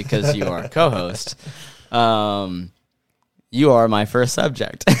guest because you are a co-host. You are my first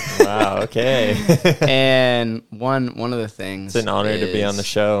subject. Wow, okay. And one of the things... It's an honor to be on the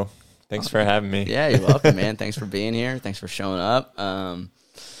show. Thanks for having me. Yeah, you're welcome, man. Thanks for being here. Thanks for showing up.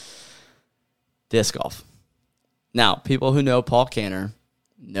 Disc golf. Now, people who know Paul Canner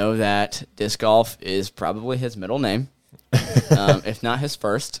know that disc golf is probably his middle name, if not his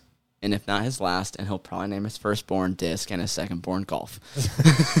first, and if not his last, and he'll probably name his firstborn Disc and his secondborn Golf.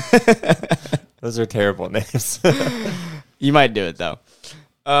 Those are terrible names. You might do it, though.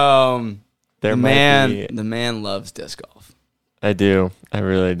 The man loves disc golf. I do. I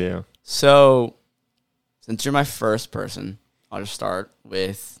really do. So, since you're my first person, I'll just start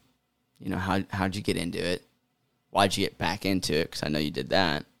with, how'd you get into it? Why'd you get back into it? Because I know you did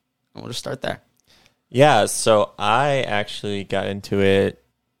that. And we'll just start there. Yeah, so I actually got into it,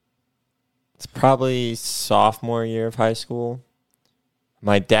 it's probably sophomore year of high school.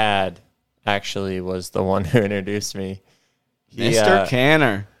 My dad actually was the one who introduced me. Mr.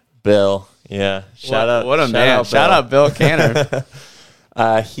 Canner. Bill, yeah. Shout out. What a man. Shout out Bill Canner.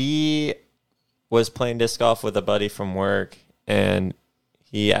 He was playing disc golf with a buddy from work, and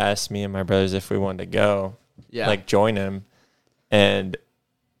he asked me and my brothers if we wanted to go, join him. And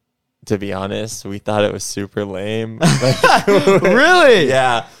to be honest, we thought it was super lame. Really?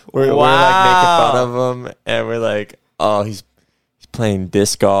 Yeah. We're making fun of him, and we're like, oh, he's playing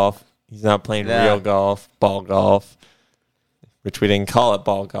disc golf. He's not playing real golf, ball golf, which we didn't call it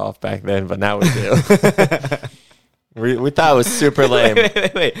ball golf back then, but now we do. We thought it was super lame.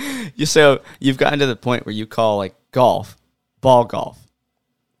 Wait. So you've gotten to the point where you call golf, ball golf.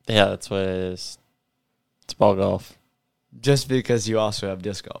 Yeah, that's what it is. It's ball golf. Just because you also have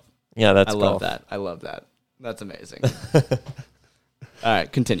disc golf. Yeah, that's golf. I love that. That's amazing. All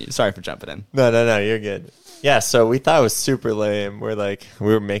right, continue. Sorry for jumping in. No, you're good. Yeah, so we thought it was super lame. We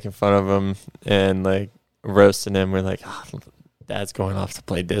were making fun of him and roasting him. We're like, oh, Dad's going off to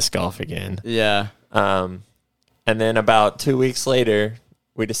play disc golf again. Yeah. And then about 2 weeks later,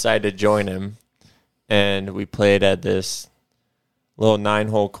 we decided to join him, and we played at this little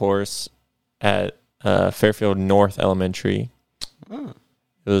 9-hole course at Fairfield North Elementary. Oh.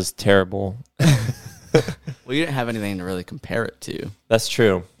 It was terrible. Well, you didn't have anything to really compare it to. That's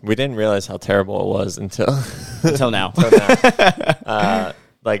true. We didn't realize how terrible it was until now.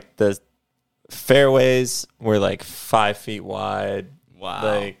 Like the fairways were like 5 feet wide. Wow.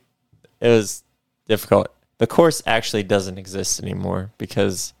 Like it was difficult. The course actually doesn't exist anymore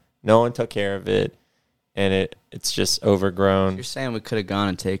because no one took care of it, and it's just overgrown. You're saying we could have gone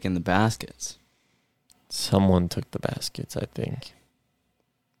and taken the baskets. Someone took the baskets, I think.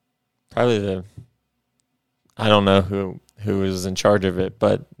 Probably I don't know who was in charge of it,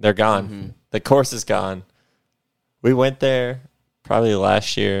 but they're gone. Mm-hmm. The course is gone. We went there probably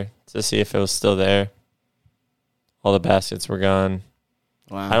last year to see if it was still there. All the baskets were gone.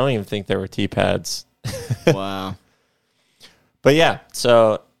 Wow. I don't even think there were tee pads. Wow. But yeah,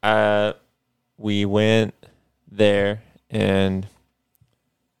 so we went there, and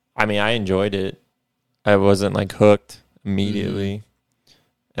I mean, I enjoyed it. I wasn't like hooked immediately. Mm-hmm.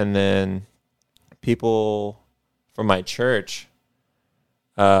 And then people from my church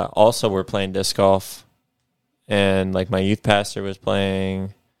also were playing disc golf, and like my youth pastor was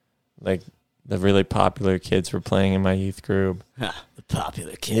playing, like the really popular kids were playing in my youth group. The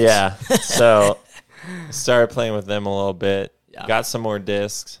popular kids. Yeah. So started playing with them a little bit. Yeah. Got some more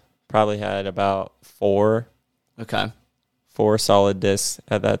discs. Probably had about 4 solid discs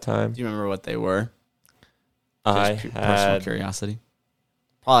at that time. Do you remember what they were? I Personal had curiosity.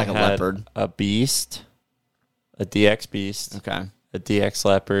 Probably like a leopard. A Beast, a DX Beast, Okay. a DX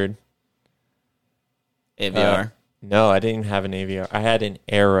Leopard. AVR. No, I didn't have an AVR. I had an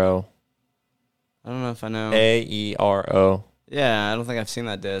Aero. I don't know if I know. AERO. Yeah, I don't think I've seen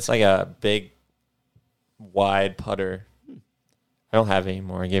that It's disc. like a big, wide putter. I don't have it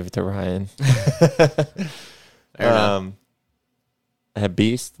anymore. I gave it to Ryan. Fair enough. I had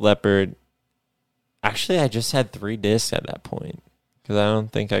Beast, Leopard. Actually, I just had 3 discs at that point because I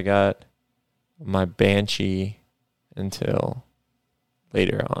don't think I got my Banshee until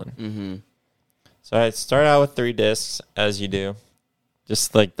later on. Mm-hmm. So I started out with 3 discs, as you do,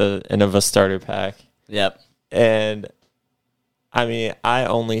 just like the end of a starter pack. Yep. And I mean, I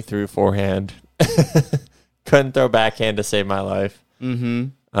only threw forehand. Couldn't throw backhand to save my life.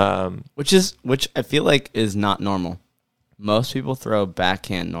 Mm-hmm. Which I feel like is not normal. Most people throw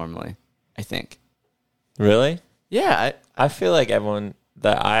backhand normally, I think. Really? Yeah. I feel like everyone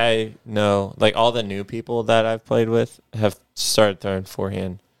that I know, like all the new people that I've played with, have started throwing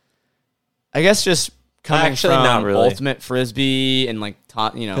forehand. I guess just coming Actually, from not really. Ultimate Frisbee and like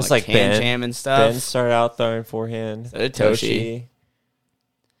Like Can Ben, Jam and stuff. Ben started out throwing forehand. So did Toshi.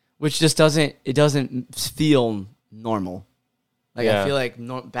 Which just doesn't feel normal. Like Yeah. I feel like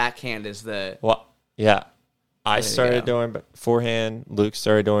backhand is the Well, yeah. I Way to started go. doing forehand. Luke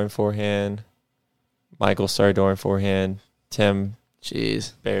started doing forehand. Michael started doing forehand. Tim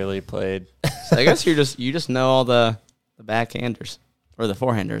jeez. barely played. So I guess you just know all the backhanders or the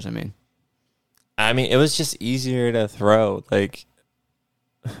forehanders. I mean, It was just easier to throw. Like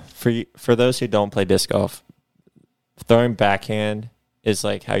for those who don't play disc golf, throwing backhand is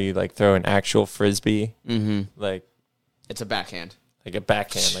like how you like throw an actual frisbee. mm-hmm. Like It's a backhand. a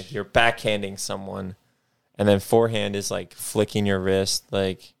backhand. Like you're backhanding someone, and then forehand is like flicking your wrist.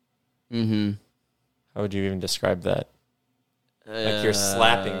 Like Mm-hmm. how would you even describe that? Like you're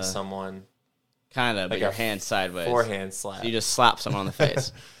slapping someone. Kind of, but like your a hand sideways. Forehand slap. So you just slap someone on the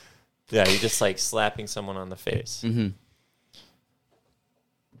face. Yeah, you're just like slapping someone on the face. Mm-hmm.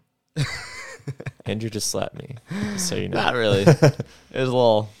 Andrew just slapped me, so you know. Not really. It was a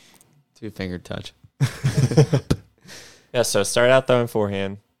little 2-finger touch. Yeah, so I started out throwing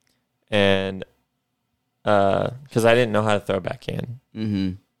forehand, and because I didn't know how to throw backhand.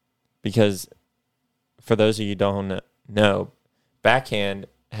 Mm-hmm. Because for those of you who don't know, backhand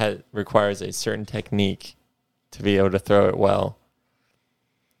requires a certain technique to be able to throw it well.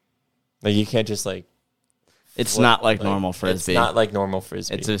 Like you can't just like. It's flip, not like normal frisbee. It's not like normal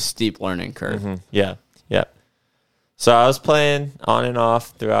frisbee. It's a steep learning curve. Mm-hmm. Yeah. So I was playing on and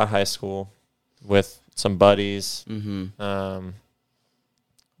off throughout high school with some buddies. Mm-hmm.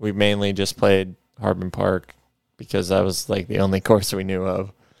 We mainly just played Harbin Park because that was like the only course we knew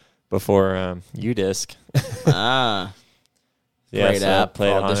of before UDisc. Ah. Yeah, Great so I app for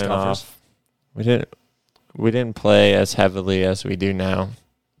played all on disc and golfers. off. We didn't play as heavily as we do now,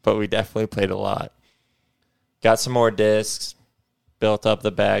 but we definitely played a lot. Got some more discs, built up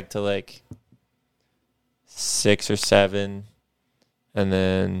the bag to like 6 or 7, and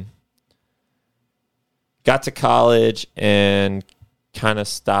then got to college and kind of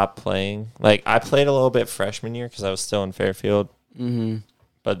stopped playing. Like, I played a little bit freshman year because I was still in Fairfield. Mm-hmm.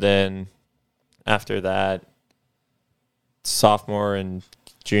 But then after that, sophomore and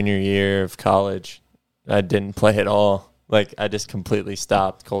junior year of college, I didn't play at all. Like, I just completely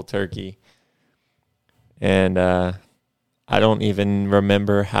stopped cold turkey. And I don't even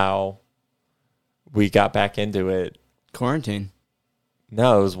remember how we got back into it. Quarantine.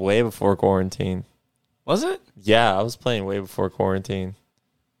 No, it was way before quarantine. Was it? Yeah, I was playing way before quarantine.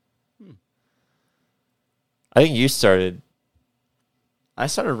 I think you started. I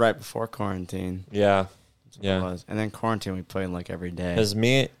started right before quarantine. Yeah. It Yeah. was. And then quarantine, we played like every day. Because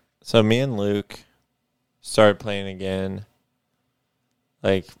me and Luke started playing again,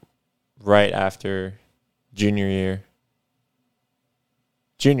 like, right after junior year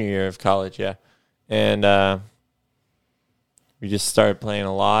of college, yeah. And we just started playing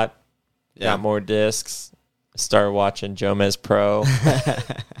a lot. Yeah. Got more discs. Started watching Jomez Pro.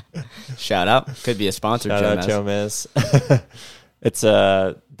 Shout out. Could be a sponsor, Shout out Jomez. Jomez. It's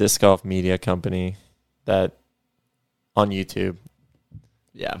a disc golf media company that on YouTube.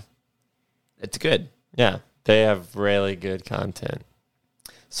 Yeah. It's good. Yeah, they have really good content.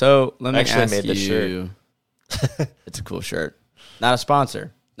 So let me Actually ask made the you. It's a cool shirt. Not a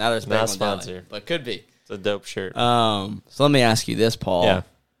sponsor. Not a Not a sponsor, but could be. It's a dope shirt. So let me ask you this, Paul. Yeah.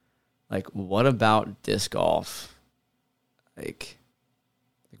 Like, what about disc golf? Like,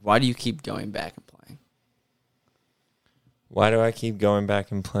 why do you keep going back and playing? Why do I keep going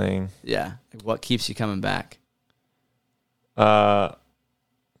back and playing? Yeah. Like, what keeps you coming back?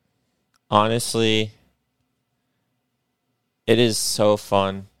 Honestly, it is so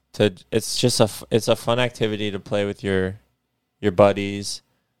fun it's just it's a fun activity to play with your buddies.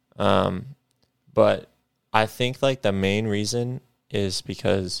 But I think like the main reason is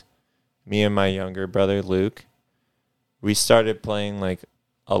because me and my younger brother Luke, we started playing like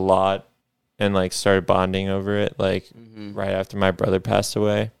a lot and like started bonding over it like right after my brother passed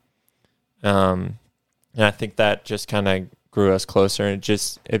away. And I think that just kind of grew us closer, and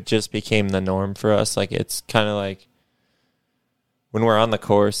it just became the norm for us. Like, it's kind of like when we're on the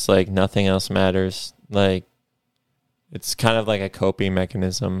course, like nothing else matters. Like, it's kind of like a coping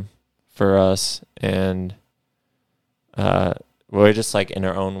mechanism for us, and we're just like in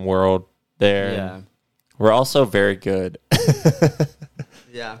our own world there. Yeah. We're also very good.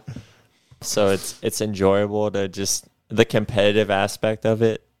 Yeah. So it's enjoyable to just the competitive aspect of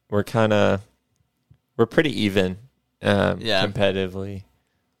it. We're pretty even competitively.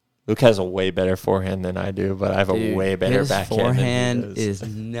 Luke has a way better forehand than I do, but I have a way better his backhand forehand than he does.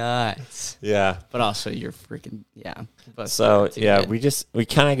 is nuts. Yeah. But also you're freaking But So too yeah, good. we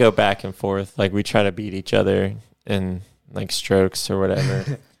kind of go back and forth. Like, we try to beat each other in like strokes or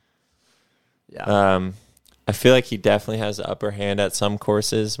whatever. Yeah. I feel like he definitely has the upper hand at some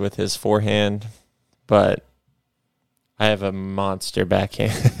courses with his forehand, but I have a monster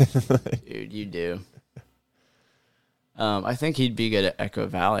backhand. Dude, you do. I think he'd be good at Echo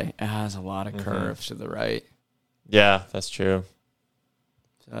Valley. It has a lot of curves to the right. Yeah, that's true.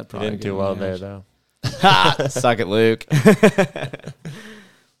 So that'd He probably didn't give do him well the there edge. though. Ha! Suck it, Luke.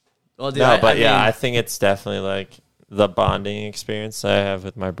 Well, dude, No, but I I mean, think it's definitely like the bonding experience I have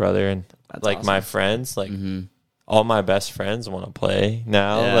with my brother and That's like my awesome. friends. Like, Mhm. all my best friends want to play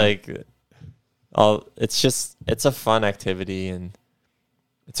now. Yeah. Like, it's a fun activity, and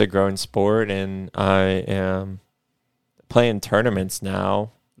it's a growing sport, and I am playing tournaments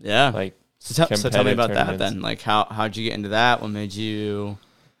now. Yeah. Like, So tell me competitive about that tournaments. then. Like, how'd you get into that? What made you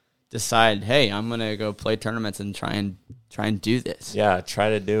decide, hey, I'm gonna go play tournaments and try and do this? Yeah, try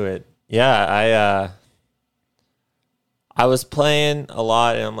to do it. Yeah, I was playing a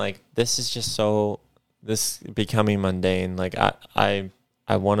lot, and I'm like, this is just this becoming mundane. Like, I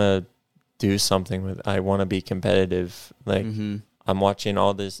want to do something with. I want to be competitive. Like, I'm watching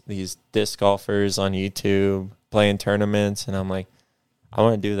all these disc golfers on YouTube playing tournaments, and I'm like, I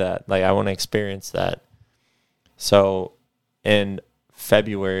want to do that. Like, I want to experience that. So in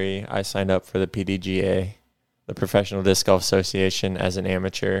February, I signed up for the PDGA, the Professional Disc Golf Association, as an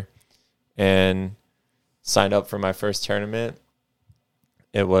amateur, and signed up for my first tournament.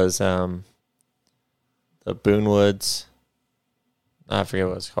 It was the Boonwoods. I forget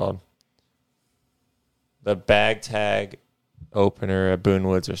what it's called. The bag tag opener at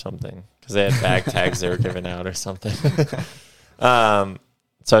Boonwoods or something, because they had bag tags they were giving out or something. So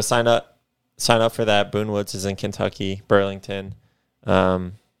I signed up for that. Boonwoods is in Kentucky, Burlington.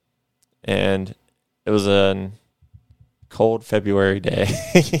 And it was a cold February day.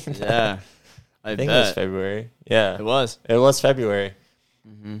 Yeah. I think bet. it was February. Yeah. It was. It was February.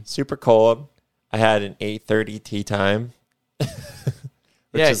 super cold. I had an 8:30 tee time,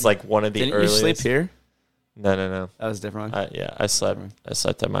 which is like one of the Didn't earliest. you sleep here? No. That was a different one. I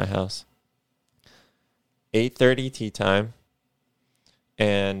slept at my house. 8:30 tea time,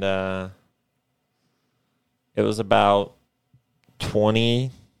 and it was about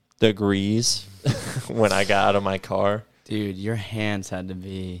 20 degrees when I got out of my car. Dude, your hands had to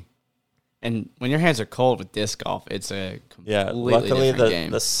be... And when your hands are cold with disc golf, it's a completely luckily different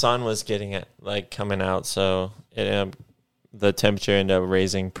game. the sun was getting it like coming out, so the temperature ended up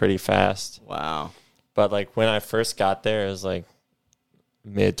raising pretty fast. Wow. But like when I first got there, it was like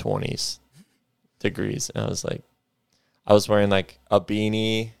mid-20s degrees, and I was wearing like a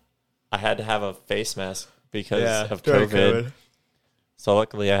beanie. I had to have a face mask because of COVID. So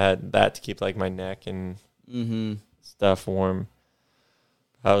luckily I had that to keep like my neck and stuff warm.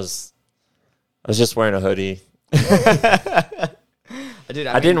 I was just wearing a hoodie. Dude,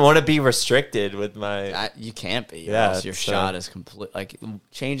 I didn't want to be restricted with my... you can't be. Yeah, Your shot is complete. Like,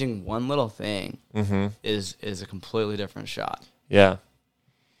 changing one little thing is a completely different shot. Yeah.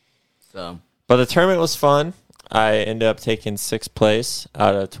 So, but the tournament was fun. I ended up taking 6th place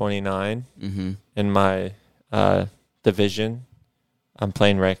out of 29 in my division. I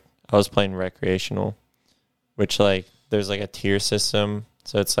was playing recreational, which like there's like a tier system.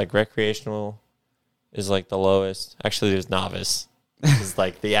 So it's like recreational is like the lowest. Actually, there's novice is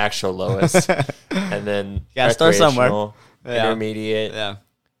like the actual lowest, and then start somewhere. Intermediate,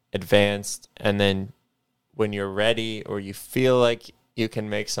 advanced, and then when you're ready or you feel like you can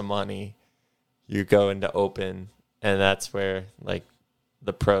make some money, you go into open, and that's where like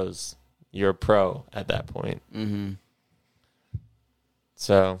the pros. You're a pro at that point.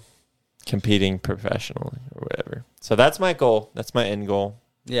 So competing professionally or whatever. So that's my goal. That's my end goal.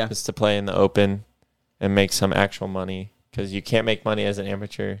 Yeah. Is to play in the open and make some actual money, because you can't make money as an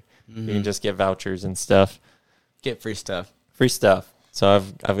amateur. You can just get vouchers and stuff. Get free stuff. Free stuff. So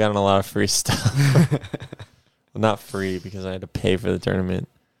I've gotten a lot of free stuff. Well, not free because I had to pay for the tournament.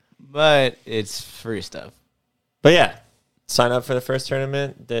 But it's free stuff. But yeah, signed up for the first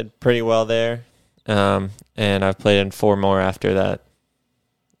tournament. Did pretty well there. And I've played in 4 more after that.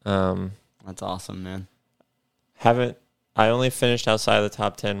 That's awesome, man. I only finished outside of the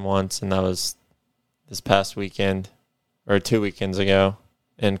top 10 once, and that was this past weekend or 2 weekends ago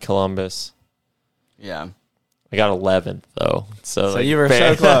in Columbus. Yeah. I got 11th though. So like, you were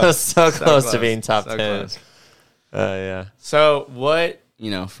so close. so close to being top 10. Close. Yeah. So what,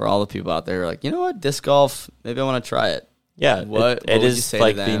 for all the people out there, like, you know what, disc golf, maybe I want to try it. Yeah. What it would you is say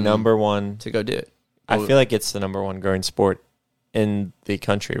like to the them number one to go do it? I feel like it's the number one growing sport in the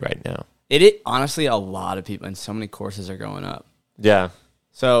country right now. Honestly, a lot of people and so many courses are going up. Yeah.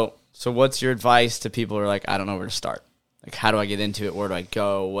 So what's your advice to people who are like, I don't know where to start? Like, how do I get into it? Where do I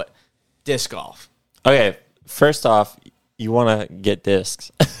go? What disc golf? Okay, first off, you want to get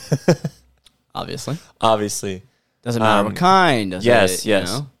discs. Obviously. Doesn't matter what kind. Yes.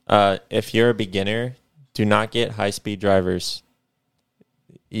 If you're a beginner, do not get high-speed drivers.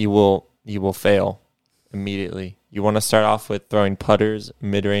 You will fail immediately. You want to start off with throwing putters,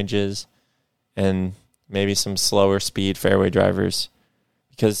 mid-ranges, and maybe some slower speed fairway drivers,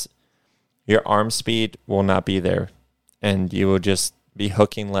 because your arm speed will not be there, and you will just be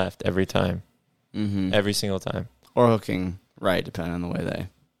hooking left every time, every single time. Or hooking right, depending on the way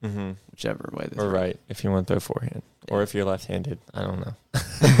whichever way they or right, if you want to throw forehand, or if you're left-handed. I don't know.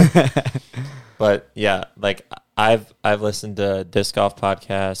 But yeah, like I've listened to disc golf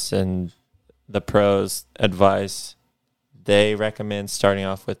podcasts and the pros' advice. They recommend starting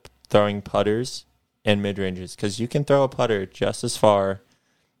off with throwing putters and mid-ranges, because you can throw a putter just as far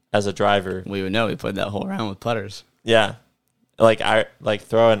as a driver. We would know. We played that whole round with putters. Yeah. I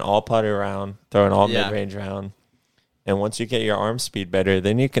throw an all putter round, throw an all mid-range round. And once you get your arm speed better,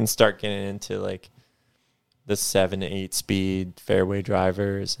 then you can start getting into like the 7 to 8 speed fairway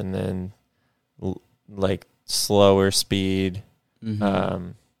drivers, and then like slower speed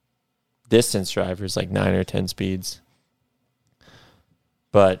distance drivers, like 9 or 10 speeds.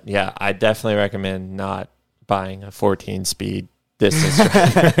 But yeah, I definitely recommend not buying a 14-speed distance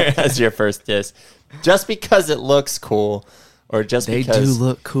driver as your first disc, just because it looks cool, or just they because do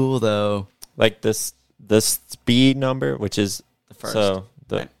look cool though. Like the speed number, which is the first. So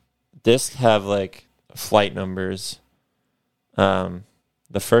the discs have like flight numbers. The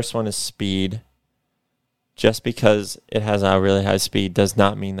first one is speed. Just because it has a really high speed does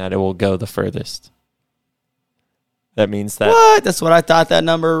not mean that it will go the furthest. That means that... What? That's what I thought that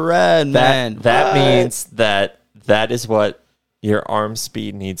number read, man. That means that is what your arm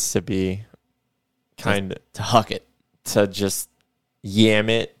speed needs to be, kind of... To huck it. To just yam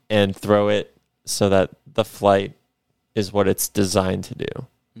it and throw it so that the flight is what it's designed to do.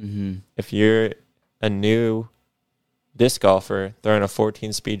 Mm-hmm. If you're a new disc golfer throwing a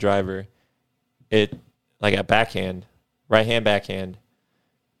 14-speed driver, it like a backhand, right hand backhand,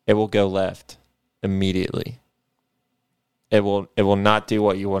 it will go left immediately. It will not do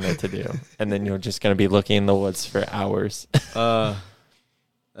what you want it to do, and then you're just going to be looking in the woods for hours.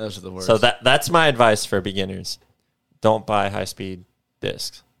 Those are the worst. So that's my advice for beginners. Don't buy high-speed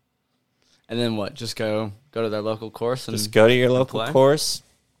discs. And then what? Just go to their local course and Just go to your local play? course,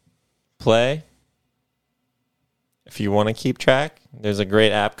 play. If you want to keep track, there's a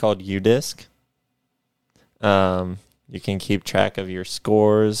great app called UDisc. You can keep track of your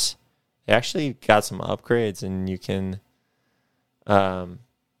scores. They actually got some upgrades, and you can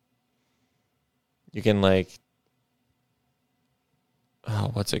like,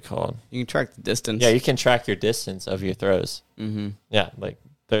 what's it called? You can track the distance. Yeah, you can track your distance of your throws. Mm-hmm. Yeah, like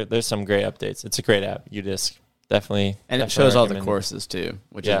there's some great updates. It's a great app, UDisc. Definitely. And it definitely shows all the recommend it. courses too,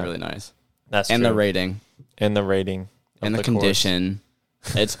 which Yeah. is really nice. That's And true. the rating. And the rating. Of And the course. condition.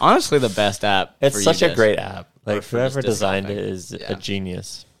 It's honestly the best app. It's for such a UDisc. great app. Like for whoever just disc designed golfing. it is Yeah. a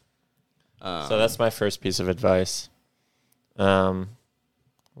genius. So So that's my first piece of advice.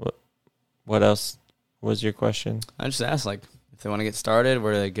 What else was your question? I just asked, like, if they want to get started,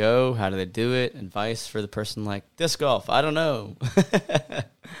 where do they go? How do they do it? Advice for the person like disc golf. I don't know.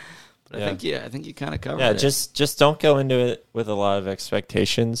 But Yeah. I think you kind of covered Yeah, it. just don't go into it with a lot of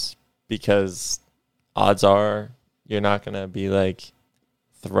expectations, because odds are you're not gonna be like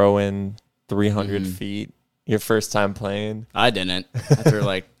throwing 300 Mhm. feet your first time playing. I didn't. I threw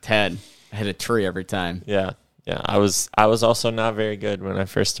like 10. I hit a tree every time. Yeah. I was also not very good when I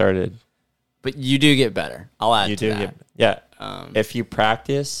first started. But you do get better. I'll add You to do that. get Um, if you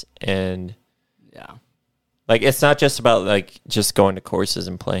practice, and yeah. like it's not just about like just going to courses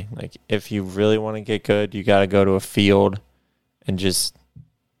and playing. Like if you really want to get good, you got to go to a field and just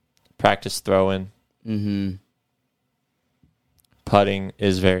practice throwing. Mm-hmm. Putting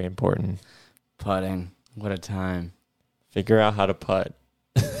is very important. Putting. What a time. Figure out how to putt.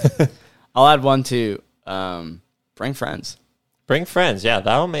 I'll add one too. Bring friends. Bring friends. Yeah,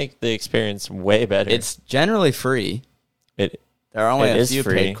 that'll make the experience way better. It's generally free. It There are only It a is few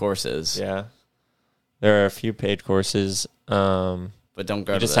free. paid courses. yeah. There are a few paid courses. But don't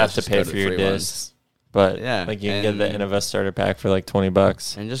go You to just those, have to pay go for the your free ones. discs. But Yeah, like you can get the and- NFS starter pack for like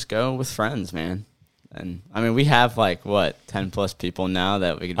 $20. And just go with friends, man. And I mean, we have like what 10 plus people now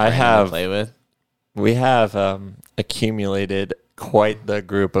that we could I randomly have- play with. We have accumulated quite the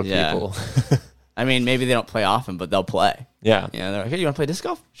group of Yeah. people. I mean, maybe they don't play often, but they'll play. Yeah. You know, they're like, "Hey, you want to play disc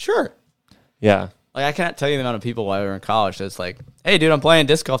golf? Sure." Yeah. Like I cannot tell you the amount of people while we were in college that's like, "Hey, dude, I'm playing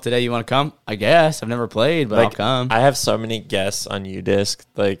disc golf today. You want to come?" I guess I've never played, but I'll Like, come. I have so many guests on UDisc.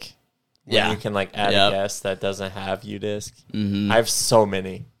 Like, when Yeah. you can like add Yep. a guest that doesn't have UDisc. Mhm. I have so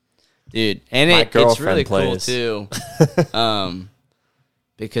many. Dude, and My it's girlfriend really cool plays. too,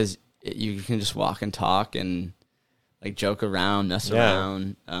 because you can just walk and talk and like joke around, mess Yeah.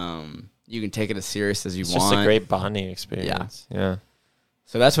 around. You can take it as serious as you It's want. just a great bonding experience. Yeah.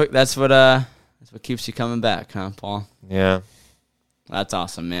 So that's what keeps you coming back, huh, Paul? Yeah. That's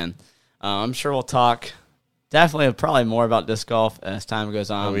awesome, man. I'm sure we'll talk probably more about disc golf as time goes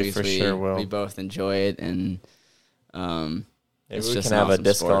on. we because for sure will. We both enjoy it, and Maybe it's we just can an have a awesome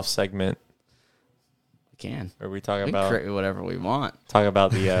disc sport. golf segment We can. where we talk We can about create whatever we want.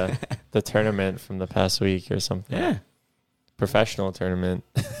 the the tournament from the past week or something. Yeah, Professional tournament.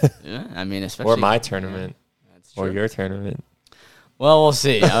 yeah. I mean, especially Or my tournament. Yeah, that's Or true. your tournament. Well, we'll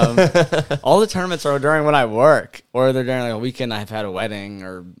see. All the tournaments are during when I work, or they're during like a weekend I've had a wedding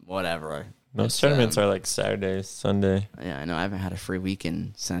or whatever. Most It's, tournaments are like Saturday, Sunday. Yeah, I know. I haven't had a free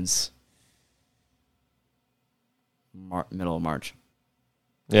weekend since middle of March,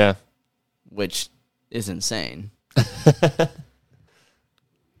 Yeah. which is insane.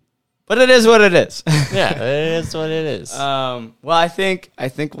 But it is what it is. Yeah, it is what it is. Well, I think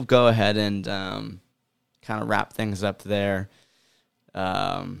we'll go ahead and kind of wrap things up there.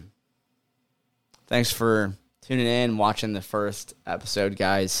 Thanks for tuning in, watching the first episode,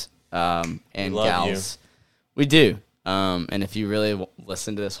 guys and We love gals. We do. And if you really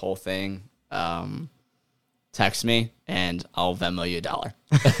listen to this whole thing, text me and I'll Venmo you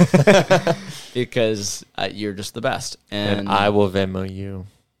 $1 because you're just the best. and I will Venmo you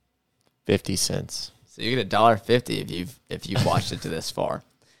 50 cents. So you get $1.50 if you've watched it to this far.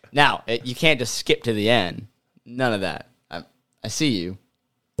 Now you can't just skip to the end. None of that. I see you,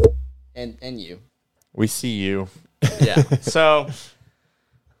 and you. We see you. Yeah. So,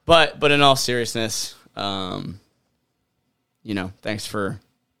 but in all seriousness, thanks for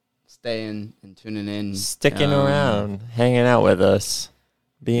staying and tuning in. Sticking around, hanging out with us,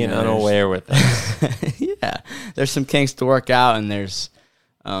 being unaware with us. Yeah. There's some kinks to work out, and there's,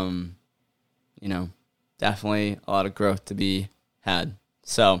 definitely a lot of growth to be had.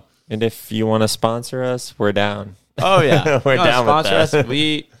 So. And if you want to sponsor us, we're down. Oh, yeah. We're down with that.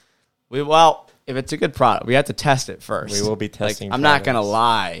 Us, well, if it's a good product, we have to test it first. We will be testing I'm not going to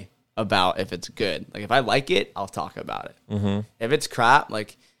lie about if it's good. Like, if I like it, I'll talk about it. Mm-hmm. If it's crap,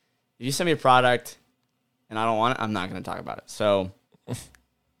 like, if you send me a product and I don't want it, I'm not going to talk about it. So,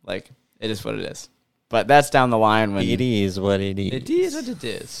 like, it is what it is. But that's down the line when... It is what it is. It is what it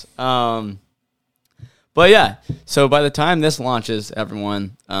is. But, yeah. So, by the time this launches,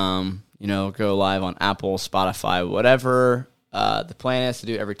 everyone, go live on Apple, Spotify, whatever. The plan is to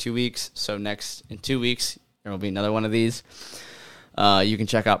do it every 2 weeks. So, in 2 weeks, there will be another one of these. You can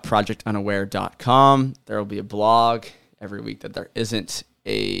check out projectunaware.com. There will be a blog every week that there isn't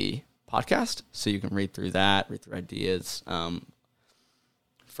a podcast, so you can read through that, read through ideas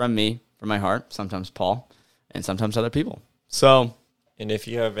from me, from my heart, sometimes Paul, and sometimes other people. So, and if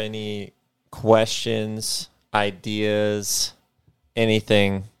you have any questions, ideas,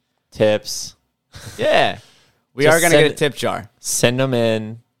 anything, tips, yeah, we are going to get a tip jar. Send them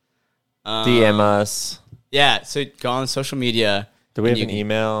in, DM us. Yeah, so go on social media. Do we have an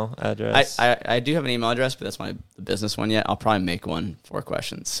email address? I do have an email address, but that's the business one yet. I'll probably make one for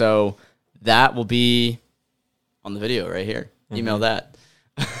questions. So that will be on the video right here. Mm-hmm. Email that.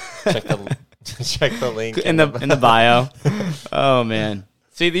 Check the link in the bio. Oh man.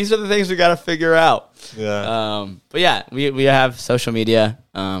 See, these are the things we got to figure out. Yeah. But yeah, we have social media.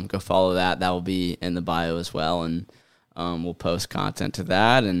 Go follow that. That will be in the bio as well, and we'll post content to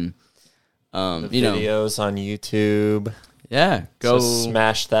that and videos on YouTube. Yeah, go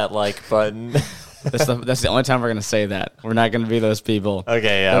smash that like button. That's the only time we're gonna say that. We're not gonna be those people.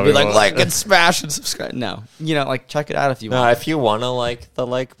 Okay, yeah, we'll be like and smash and subscribe. No, check it out if you want. No, if you want to like the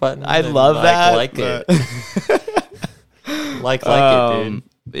like button, I love that. Like it. like it, dude.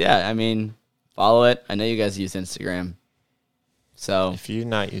 Yeah, I mean, follow it. I know you guys use Instagram, so if you're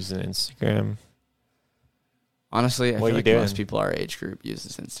not using Instagram, honestly, I feel like most people our age group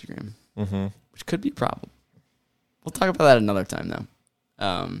uses Instagram, which could be a problem. We'll talk about that another time, though,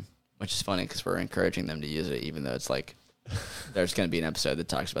 which is funny because we're encouraging them to use it, even though it's like there's going to be an episode that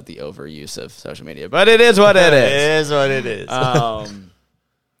talks about the overuse of social media. But it is what it is. It is what it is.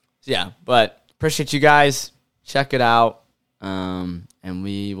 Yeah, but appreciate you guys. Check it out, and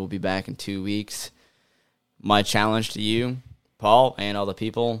we will be back in 2 weeks. My challenge to you, Paul, and all the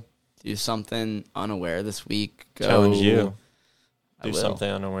people, do something unaware this week. Challenge you. Do something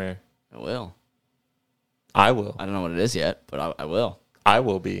unaware. I will. I will. I don't know what it is yet, but I will. I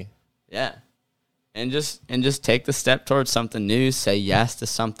will be. Yeah. And just take the step towards something new. Say yes to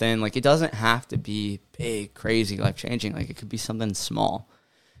something. Like, it doesn't have to be big, crazy, life-changing. Like, it could be something small.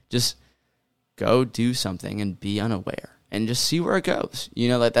 Just go do something and be unaware. And just see where it goes.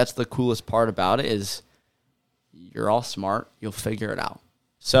 That's the coolest part about it is you're all smart. You'll figure it out.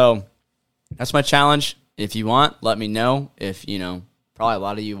 So, that's my challenge. If you want, let me know. If, probably a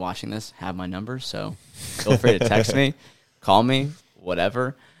lot of you watching this have my number, so feel free to text me, call me,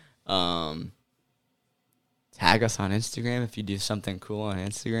 whatever. Tag us on Instagram if you do something cool on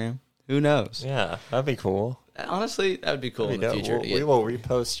Instagram. Who knows? Yeah, that'd be cool. Honestly, that would be cool in the future. We will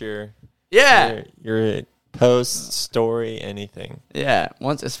repost your post, story, anything. Yeah,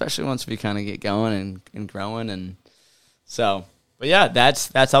 especially once we kind of get going and growing, and so. But yeah,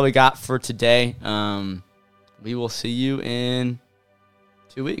 that's all we got for today. We will see you in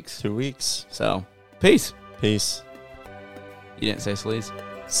 2 weeks. 2 weeks. So, peace. Peace. You didn't say sleaze?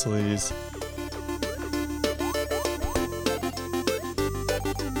 Sleaze.